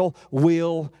Israel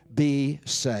will be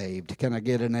saved. Can I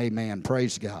get an amen?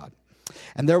 Praise God.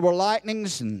 And there were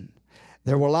lightnings,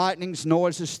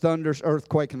 noises, thunders,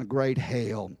 earthquake, and a great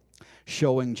hail,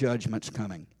 showing judgments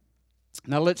coming.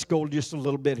 Now let's go just a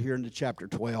little bit here into chapter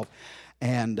 12,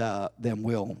 and then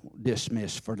we'll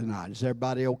dismiss for tonight. Is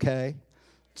everybody okay?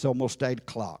 It's almost 8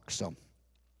 o'clock. So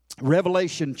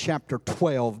Revelation chapter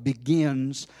 12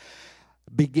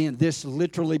 this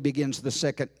literally begins the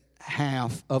second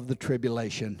half of the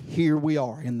tribulation. Here we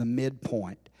are in the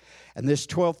midpoint. And this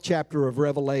 12th chapter of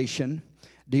Revelation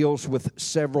deals with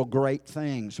several great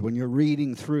things. When you're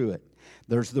reading through it,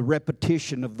 there's the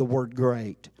repetition of the word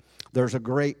great. There's a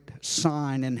great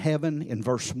sign in heaven in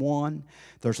verse 1.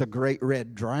 There's a great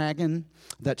red dragon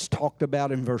that's talked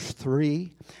about in verse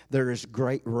 3. There is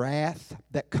great wrath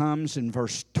that comes in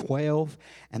verse 12.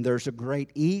 And there's a great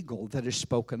eagle that is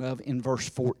spoken of in verse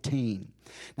 14.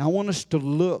 Now, I want us to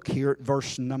look here at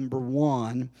verse number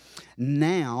 1.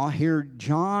 Now, here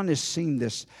John has seen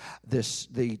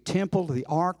the temple, the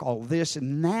ark, all this.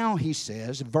 And now he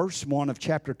says, verse 1 of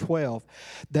chapter 12,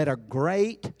 that a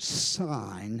great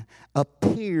sign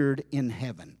appeared in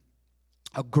heaven.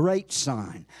 A great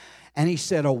sign. And he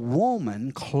said, a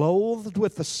woman clothed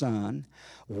with the sun,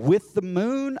 with the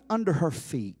moon under her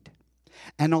feet,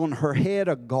 and on her head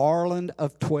a garland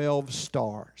of 12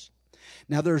 stars.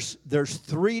 Now there's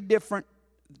three different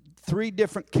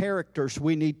characters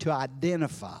we need to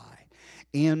identify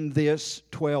in this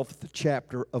 12th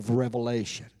chapter of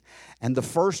Revelation. And the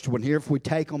first one here, if we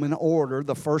take them in order,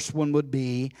 the first one would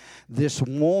be this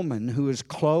woman who is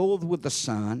clothed with the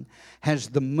sun, has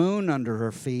the moon under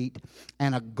her feet,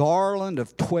 and a garland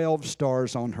of 12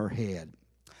 stars on her head.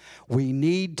 We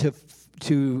need to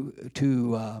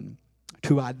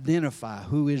identify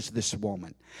who is this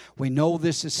woman. We know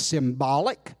this is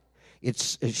symbolic.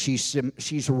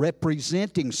 She's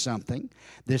representing something.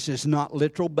 This is not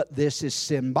literal, but this is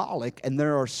symbolic. And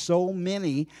there are several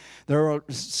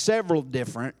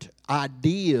different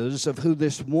ideas of who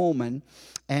this woman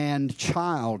and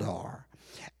child are.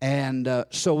 And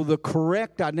so the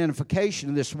correct identification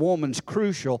of this woman's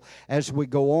crucial as we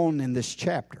go on in this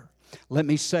chapter. Let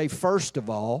me say, first of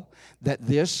all, that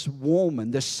this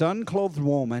woman, this sun-clothed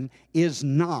woman, is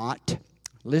not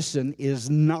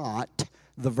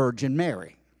the Virgin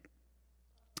Mary.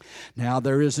 Now,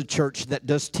 there is a church that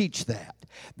does teach that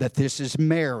this is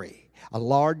Mary. A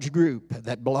large group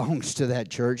that belongs to that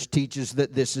church teaches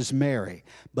that this is Mary,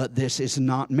 but this is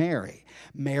not Mary.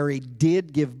 Mary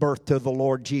did give birth to the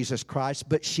Lord Jesus Christ,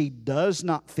 but she does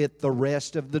not fit the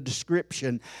rest of the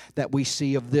description that we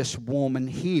see of this woman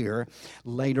here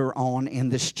later on in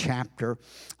this chapter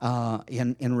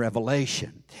in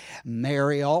Revelation.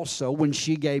 Mary also, when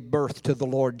she gave birth to the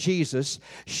Lord Jesus,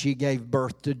 she gave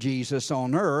birth to Jesus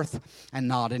on earth and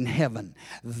not in heaven.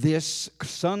 This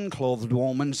sun-clothed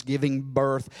woman's giving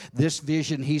birth, this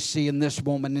vision he's seeing this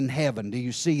woman in heaven. Do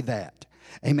you see that?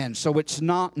 Amen. So it's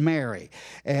not Mary.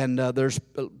 And there's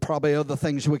probably other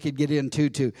things we could get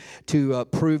into to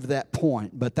prove that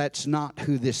point. But that's not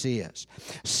who this is.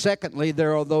 Secondly,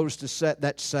 there are those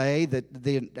that say that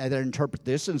they interpret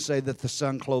this and say that the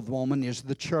sun-clothed woman is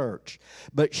the church.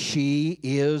 But she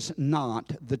is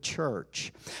not the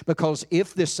church. Because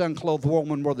if this sun-clothed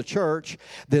woman were the church,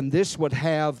 then this would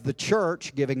have the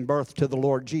church giving birth to the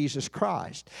Lord Jesus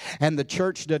Christ. And the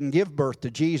church doesn't give birth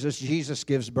to Jesus. Jesus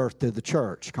gives birth to the church.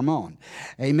 Come on.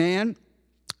 Amen.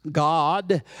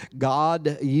 God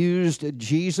used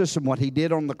Jesus and what he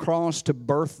did on the cross to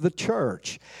birth the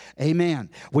church.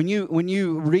 Amen. When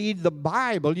you read the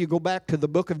Bible, you go back to the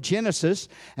book of Genesis,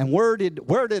 and where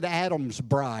did Adam's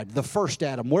bride, the first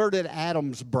Adam, where did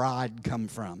Adam's bride come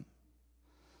from?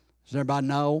 Does everybody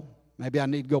know? Maybe I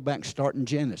need to go back and start in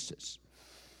Genesis.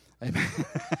 Amen.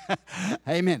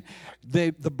 Amen.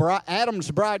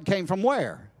 Adam's bride came from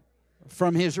where?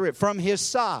 From his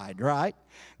side, right?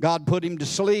 God put him to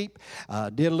sleep,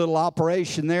 did a little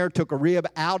operation there, took a rib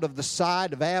out of the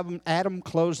side of Adam,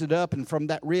 closed it up, and from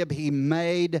that rib he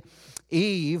made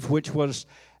Eve, which was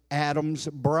Adam's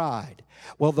bride.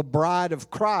 Well, the bride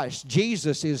of Christ,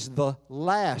 Jesus, is the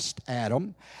last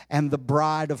Adam, and the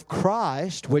bride of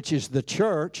Christ, which is the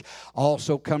church,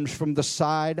 also comes from the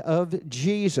side of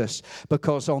Jesus.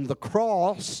 Because on the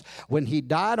cross, when he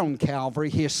died on Calvary,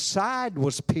 his side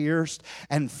was pierced,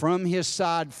 and from his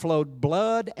side flowed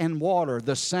blood and water,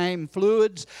 the same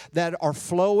fluids that are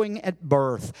flowing at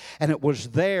birth. And it was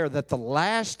there that the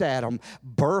last Adam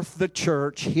birthed the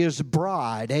church, his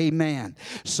bride. Amen.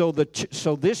 So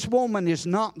this woman is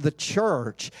not the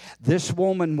church. This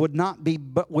woman would not be,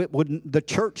 the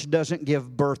church doesn't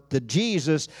give birth to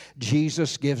Jesus.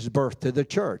 Jesus gives birth to the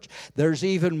church. There's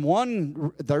even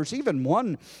one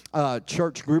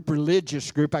church group,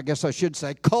 religious group, I guess I should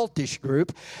say, cultish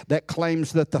group, that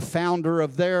claims that the founder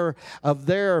of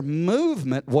their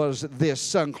movement was this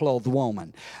sun-clothed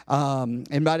woman.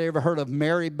 Anybody ever heard of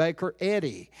Mary Baker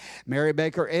Eddy? Mary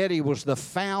Baker Eddy was the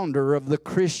founder of the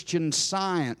Christian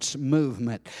Science Science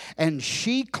movement. And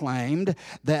she claimed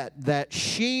that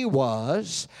she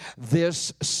was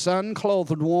this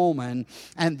sun-clothed woman,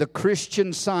 and the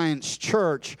Christian Science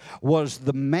Church was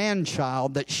the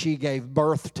man-child that she gave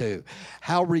birth to.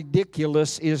 How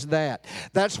ridiculous is that?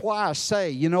 That's why I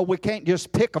say, we can't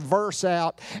just pick a verse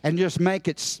out and just make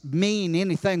it mean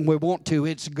anything we want to.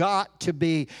 It's got to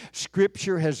be,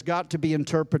 Scripture has got to be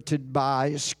interpreted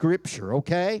by Scripture,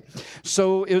 okay?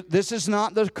 So this is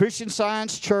not the Christian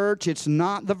Science Church. It's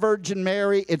not the Virgin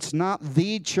Mary. It's not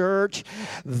the church.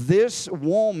 This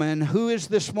woman, who is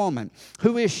this woman?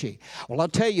 Who is she? Well, I'll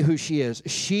tell you who she is.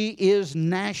 She is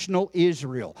national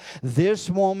Israel. This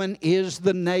woman is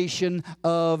the nation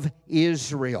of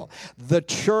Israel. The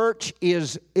church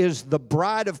is the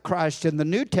bride of Christ in the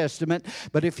New Testament,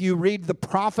 but if you read the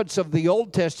prophets of the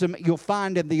Old Testament, you'll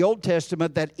find in the Old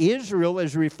Testament that Israel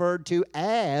is referred to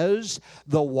as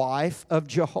the wife of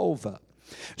Jehovah.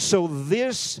 So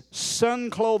this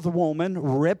sun-clothed woman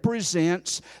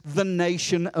represents the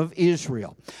nation of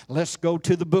Israel. Let's go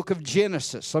to the book of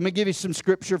Genesis. Let me give you some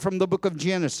scripture from the book of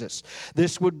Genesis.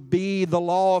 This would be the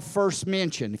law of first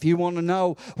mention. If you want to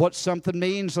know what something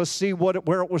means, let's see where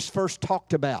it was first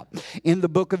talked about. In the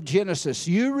book of Genesis,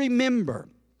 you remember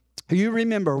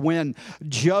when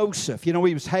Joseph, he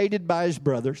was hated by his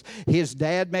brothers. His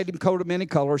dad made him coat of many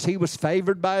colors. He was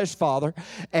favored by his father.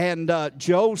 And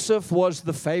Joseph was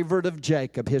the favorite of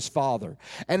Jacob, his father.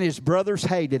 And his brothers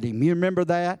hated him. You remember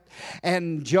that?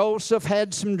 And Joseph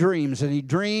had some dreams. And he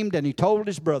dreamed and he told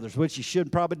his brothers, which he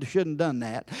probably shouldn't have done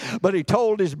that. But he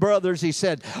told his brothers, he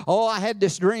said, I had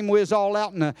this dream. We was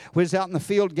out in the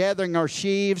field gathering our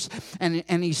sheaves. And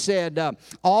he said,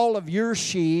 all of your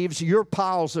sheaves, your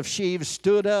piles of sheaves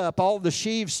stood up, all the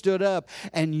sheaves stood up,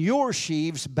 and your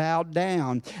sheaves bowed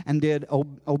down and did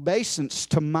obeisance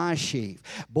to my sheaf.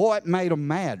 Boy, it made them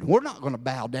mad. We're not going to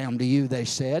bow down to you, they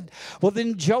said. Well,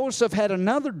 then Joseph had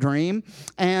another dream,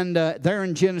 and there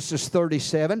in Genesis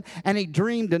 37, and he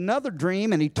dreamed another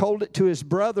dream, and he told it to his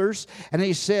brothers, and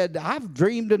he said, I've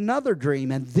dreamed another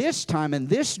dream, and this time in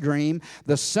this dream,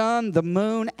 the sun, the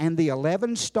moon, and the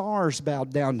 11 stars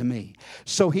bowed down to me.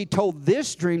 So he told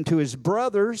this dream to his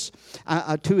brothers,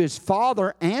 to his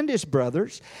father and his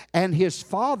brothers, and his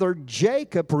father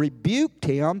Jacob rebuked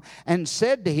him and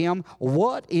said to him,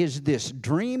 what is this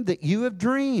dream that you have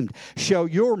dreamed? Shall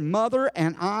your mother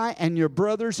and I and your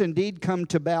brothers indeed come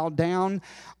to bow down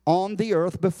on the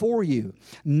earth before you?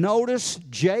 Notice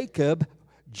Jacob,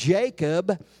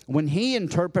 when he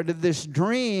interpreted this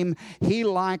dream, he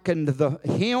likened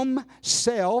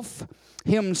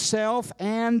himself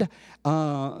and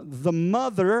the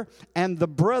mother and the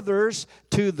brothers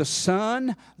to the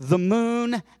sun, the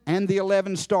moon, and the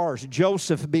 11 stars.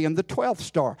 Joseph being the 12th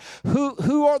star.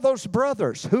 Who are those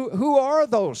brothers? Who are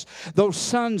those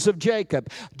sons of Jacob?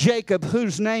 Jacob,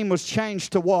 whose name was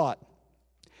changed to what?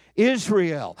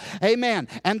 Israel. Amen.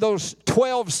 And those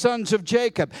 12 sons of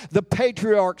Jacob, the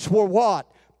patriarchs were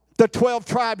what? The 12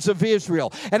 tribes of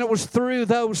Israel. And it was through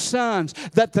those sons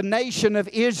that the nation of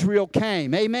Israel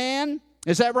came. Amen?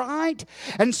 Is that right?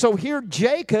 And so here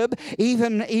Jacob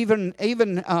even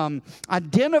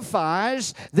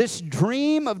identifies this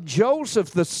dream of Joseph,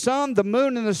 the sun, the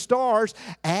moon, and the stars,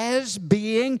 as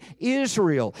being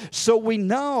Israel. So we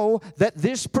know that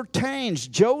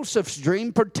Joseph's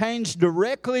dream pertains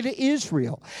directly to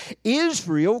Israel.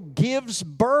 Israel gives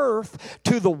birth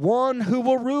to the one who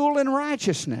will rule in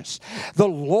righteousness. The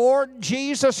Lord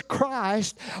Jesus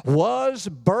Christ was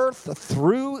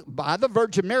birthed by the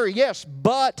Virgin Mary, yes,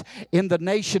 but in the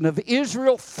nation of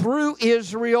Israel, through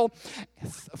Israel,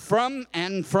 from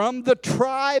the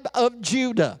tribe of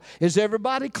Judah. Is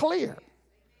everybody clear?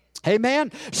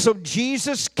 Amen. So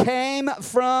Jesus came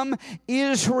from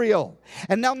Israel.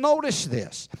 And now notice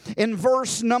this. In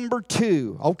verse number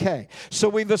 2. Okay. So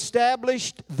we've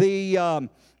established the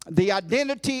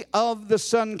identity of the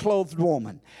sun-clothed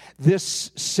woman.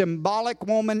 This symbolic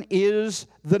woman is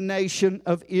the nation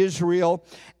of Israel.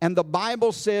 And the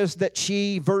Bible says that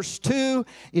she, verse 2,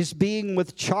 is being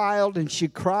with child, and she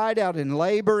cried out in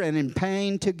labor and in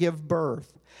pain to give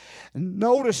birth.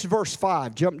 Notice verse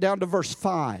 5. Jump down to verse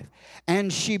 5.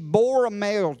 And she bore a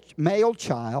male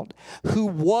child who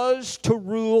was to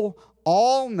rule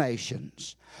all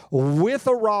nations with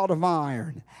a rod of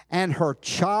iron. And her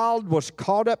child was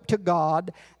caught up to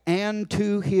God and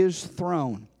to his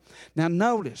throne. Now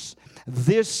notice,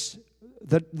 this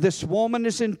woman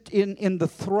is in the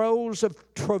throes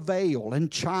of travail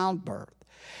and childbirth.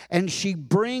 And she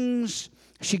gives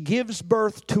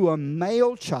birth to a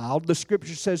male child, the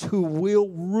scripture says, who will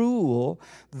rule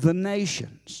the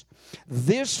nations.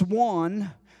 This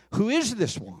one, who is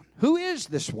this one? Who is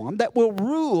this one that will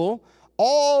rule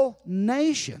all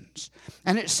nations?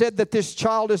 And it said that this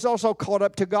child is also caught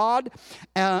up to God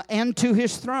and to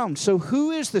his throne. So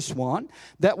who is this one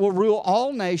that will rule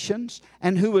all nations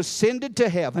and who ascended to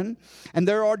heaven? And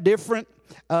there are different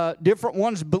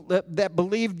ones that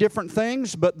believe different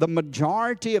things, but the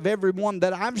majority of everyone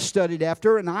that I've studied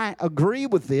after, and I agree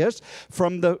with this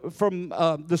from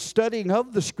the studying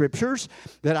of the Scriptures,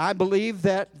 that I believe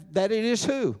that it is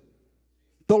who?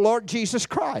 The Lord Jesus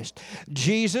Christ.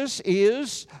 Jesus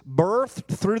is birthed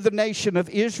through the nation of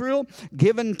Israel,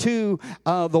 given to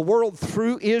the world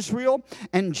through Israel,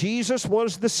 and Jesus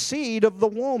was the seed of the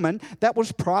woman that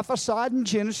was prophesied in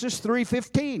Genesis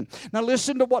 3:15. Now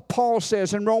listen to what Paul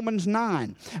says in Romans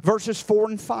 9, verses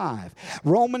 4 and 5.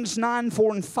 Romans 9,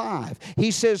 4 and 5.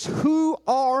 He says, who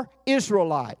are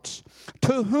Israelites?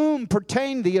 To whom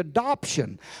pertain the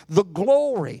adoption, the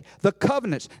glory, the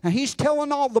covenants. Now he's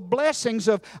telling all the blessings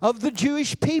of the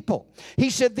Jewish people.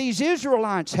 He said these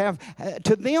Israelites have,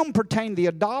 to them pertain the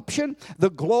adoption,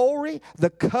 the glory, the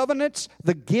covenants,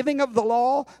 the giving of the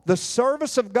law, the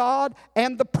service of God,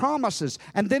 and the promises.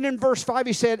 And then in verse 5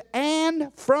 he said,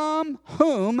 and from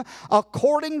whom,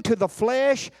 according to the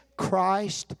flesh,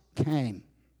 Christ came,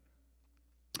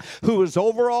 who is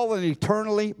over all and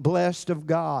eternally blessed of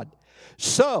God.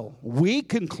 So we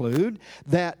conclude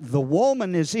that the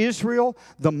woman is Israel,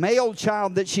 the male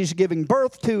child that she's giving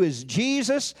birth to is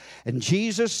Jesus, and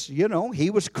Jesus, he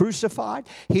was crucified,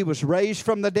 he was raised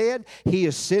from the dead, he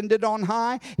ascended on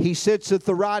high, he sits at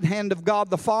the right hand of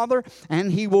God the Father,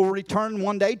 and he will return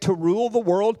one day to rule the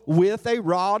world with a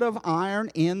rod of iron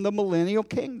in the millennial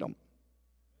kingdom.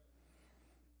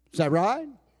 Is that right?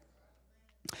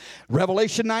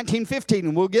 Revelation 19:15,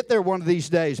 and we'll get there one of these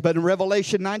days, but in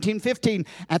Revelation 19:15,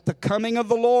 at the coming of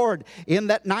the Lord, in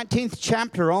that 19th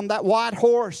chapter, on that white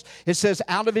horse, it says,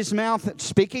 out of his mouth,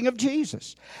 speaking of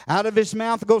Jesus, out of his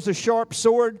mouth goes a sharp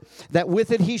sword, that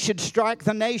with it he should strike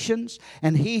the nations,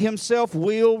 and he himself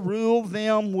will rule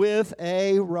them with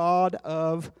a rod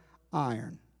of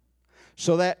iron.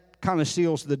 So that kind of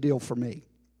seals the deal for me.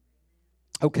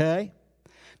 Okay?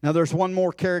 Now, there's one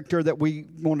more character that we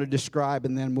want to describe,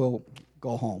 and then we'll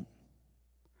go home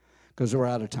because we're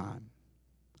out of time.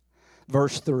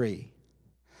 Verse 3.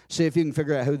 See if you can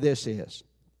figure out who this is.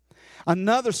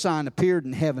 Another sign appeared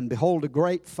in heaven. Behold, a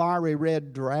great fiery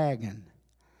red dragon,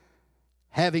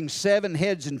 having 7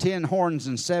 heads and 10 horns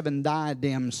and 7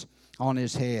 diadems on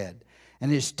his head. And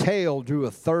his tail drew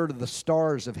 1/3 of the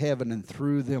stars of heaven and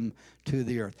threw them to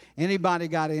the earth. Anybody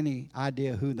got any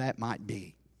idea who that might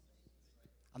be?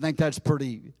 I think that's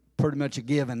pretty much a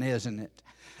given, isn't it?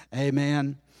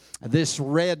 Amen. This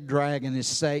red dragon is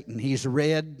Satan. He's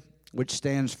red, which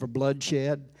stands for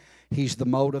bloodshed. He's the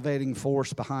motivating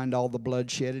force behind all the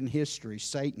bloodshed in history.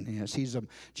 Satan is.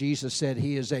 Jesus said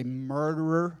he is a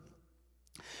murderer,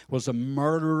 was a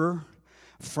murderer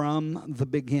from the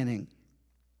beginning.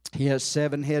 He has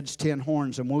 7 heads, 10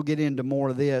 horns, and we'll get into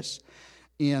more of this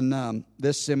in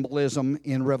this symbolism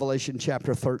in Revelation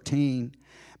chapter 13.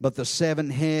 But the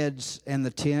 7 heads and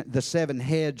the 7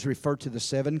 heads refer to the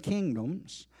 7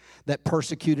 kingdoms that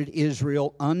persecuted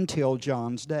Israel until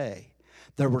John's day.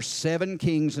 There were 7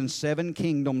 kings and 7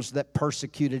 kingdoms that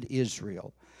persecuted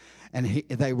Israel. And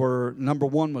they were, number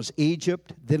 1 was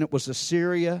Egypt, then it was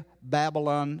Assyria,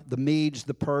 Babylon, the Medes,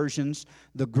 the Persians,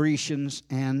 the Grecians,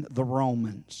 and the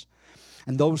Romans.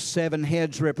 And those 7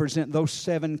 heads represent those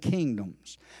 7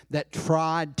 kingdoms that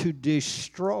tried to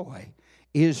destroy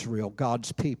Israel,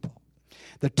 God's people.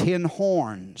 The 10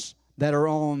 horns that are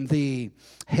on the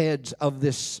heads of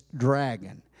this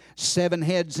dragon. 7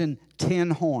 heads and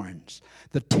 10 horns.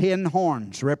 The 10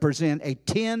 horns represent a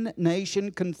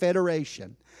 10-nation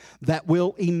confederation that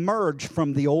will emerge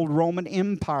from the old Roman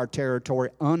Empire territory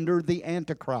under the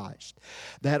Antichrist.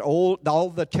 All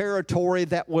the territory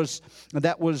that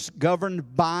was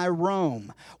governed by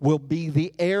Rome will be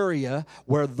the area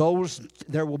where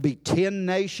there will be 10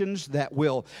 nations that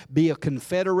will be a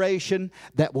confederation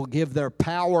that will give their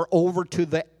power over to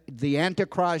the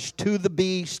Antichrist, to the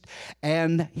beast,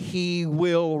 and he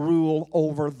will rule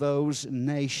over those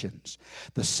nations.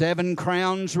 The 7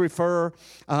 crowns refer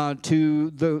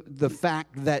to the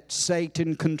fact that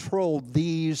Satan controlled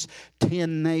these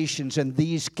 10 nations and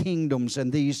these kingdoms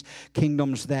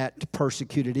that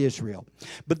persecuted Israel.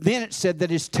 But then it said that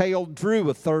his tail drew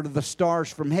 1/3 of the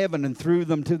stars from heaven and threw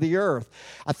them to the earth.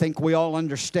 I think we all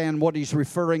understand what he's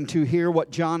referring to here. What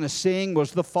John is seeing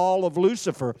was the fall of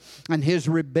Lucifer and his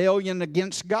rebellion rebellion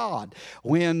against God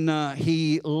when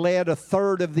he led a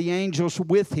third of the angels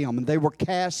with him, and they were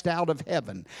cast out of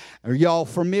heaven. Are y'all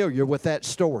familiar with that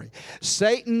story?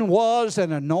 Satan was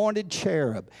an anointed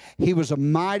cherub. He was a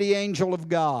mighty angel of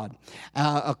God.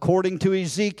 According to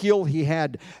Ezekiel, he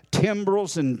had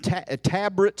timbrels and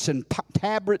tabrets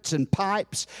and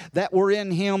pipes that were in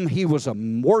him. He was a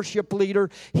worship leader.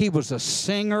 He was a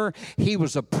singer. He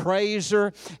was a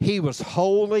praiser. He was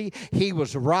holy. He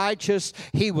was righteous.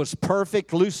 He was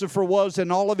perfect. Lucifer was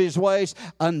in all of his ways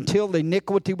until the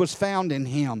iniquity was found in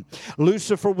him.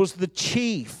 Lucifer was the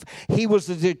chief. He was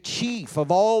the chief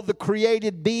of all the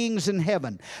created beings in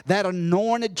heaven. That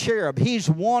anointed cherub. He's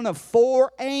one of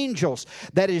 4 angels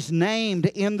that is named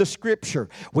in the Scripture,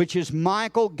 which is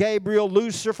Michael, Gabriel,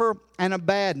 Lucifer, and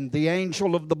Abaddon, the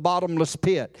angel of the bottomless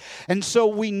pit. And so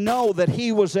we know that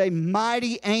he was a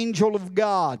mighty angel of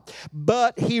God,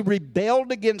 but he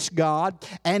rebelled against God,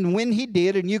 and when he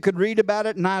did, and you could read about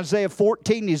it in Isaiah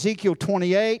 14, Ezekiel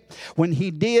 28, when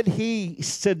he did, he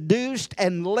seduced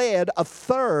and led a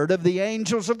third of the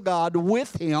angels of God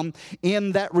with him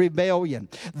in that rebellion.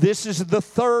 This is the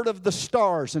third of the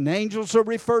stars, and angels are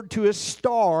referred to as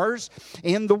stars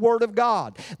in the Word of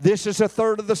God. This is a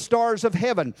third of the stars of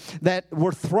heaven that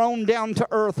were thrown down to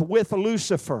earth with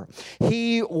Lucifer.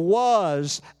 He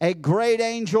was a great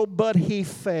angel, but he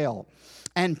fell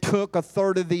and took a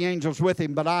third of the angels with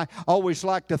him. But I always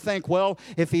like to think, well,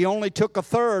 if he only took a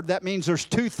third, that means there's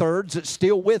 2/3 that's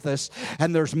still with us,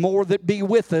 and there's more that be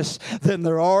with us than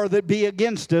there are that be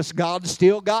against us. God's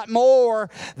still got more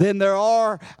than there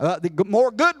are,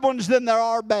 more good ones than there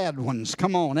are bad ones.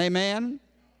 Come on, amen?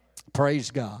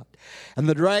 Praise God. And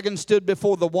the dragon stood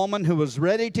before the woman who was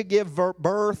ready to give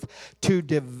birth to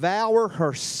devour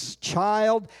her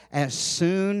child as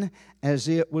soon as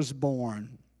it was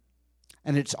born.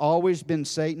 And it's always been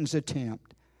Satan's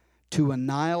attempt to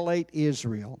annihilate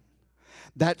Israel.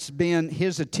 That's been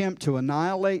his attempt to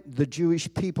annihilate the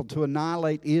Jewish people, to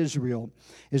annihilate Israel,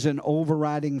 is an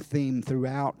overriding theme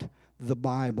throughout the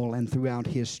Bible and throughout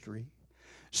history.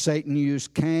 Satan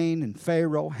used Cain and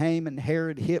Pharaoh, Haman,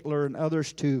 Herod, Hitler, and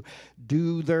others to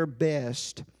do their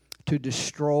best to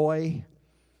destroy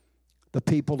the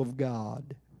people of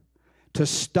God, to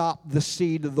stop the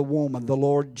seed of the woman, the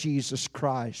Lord Jesus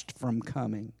Christ, from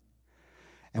coming.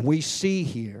 And we see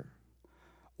here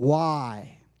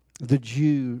why the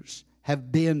Jews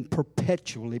have been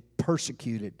perpetually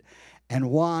persecuted and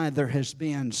why there has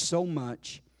been so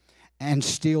much and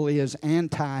still is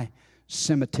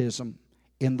anti-Semitism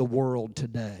in the world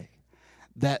today,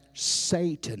 that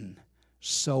Satan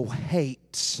so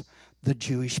hates the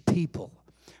Jewish people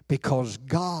because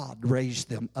God raised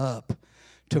them up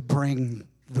to bring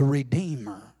the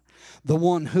Redeemer, the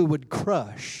one who would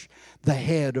crush the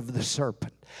head of the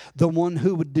serpent, the one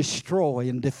who would destroy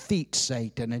and defeat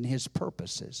Satan and his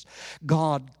purposes.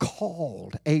 God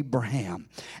called Abraham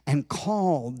and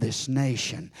called this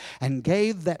nation and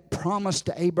gave that promise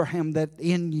to Abraham that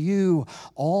in you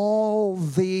all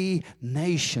the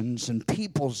nations and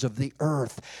peoples of the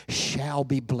earth shall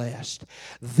be blessed.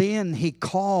 Then he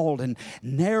called and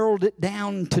narrowed it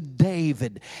down to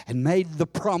David and made the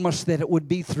promise that it would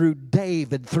be through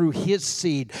David, through his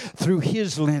seed, through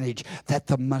his lineage, that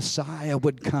the Messiah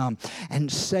would come.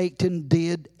 And Satan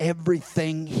did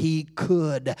everything he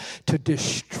could to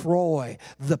destroy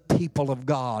the people of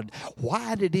God.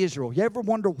 Why did Israel? You ever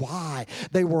wonder why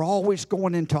they were always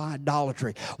going into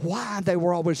idolatry? Why they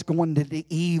were always going to the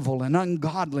evil and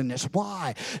ungodliness?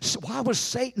 Why? Why was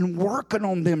Satan working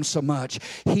on them so much?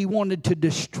 He wanted to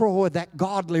destroy that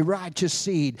godly, righteous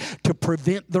seed to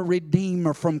prevent the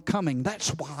Redeemer from coming. That's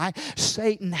why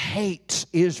Satan hates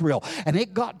Israel. And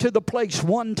it got to the place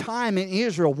one time in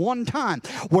Israel, one time,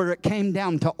 where it came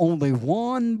down to only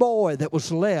one boy that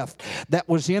was left, that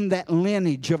was in that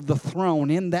lineage of the throne,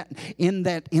 in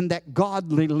that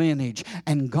godly lineage,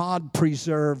 and God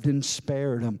preserved and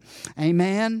spared him.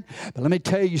 Amen. But let me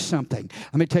tell you something.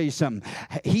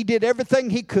 He did everything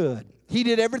he could. He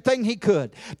did everything he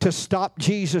could to stop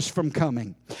Jesus from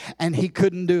coming, and he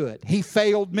couldn't do it. He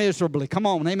failed miserably. Come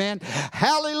on, amen.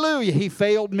 Hallelujah. He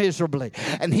failed miserably,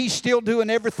 and he's still doing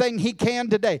everything he can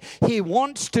today. He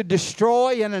wants to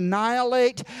destroy and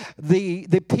annihilate the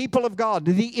people of God,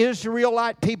 the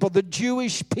Israelite people, the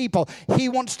Jewish people. He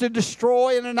wants to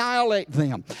destroy and annihilate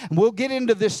them. And we'll get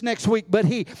into this next week, but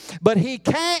he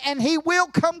can and he will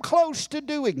come close to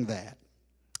doing that.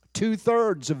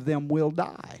 2/3 of them will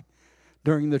die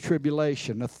during the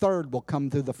tribulation. A third will come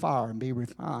through the fire and be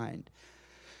refined.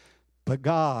 But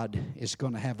God is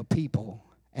going to have a people,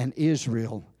 and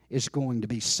Israel is going to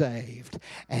be saved.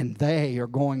 And they are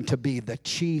going to be the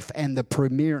chief and the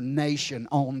premier nation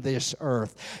on this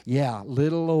earth. Yeah,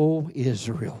 little old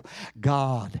Israel.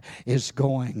 God is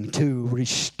going to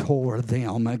restore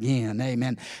them again.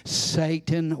 Amen.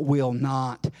 Satan will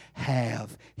not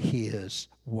have his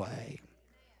way.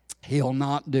 He'll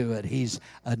not do it. He's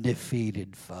a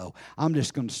defeated foe. I'm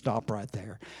just going to stop right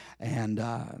there. And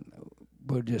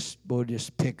we'll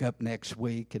just pick up next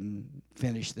week and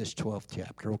finish this 12th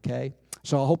chapter, okay?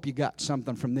 So I hope you got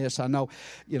something from this. I know,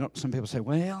 some people say,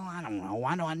 well, I don't know.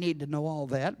 Why do I need to know all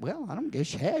that? Well, I don't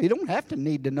guess you have. You don't have to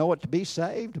need to know it to be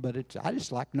saved, but I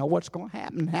just like to know what's going to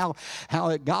happen,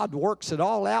 how God works it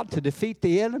all out to defeat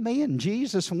the enemy, and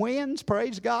Jesus wins.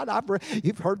 Praise God.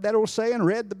 You've heard that old saying,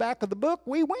 read the back of the book,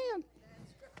 we win.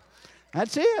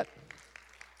 That's it.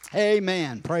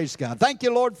 Amen. Praise God. Thank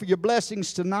you, Lord, for your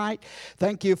blessings tonight.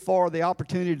 Thank you for the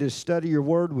opportunity to study your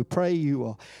word. We pray you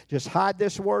will just hide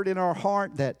this word in our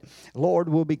heart, that, Lord,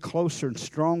 we'll be closer and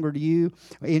stronger to you,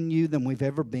 in you, than we've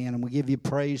ever been. And we give you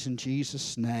praise in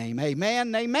Jesus' name.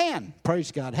 Amen. Amen.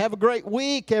 Praise God. Have a great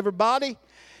week, everybody.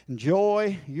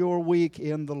 Enjoy your week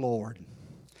in the Lord.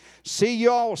 See you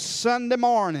all Sunday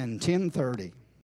morning, 10:30.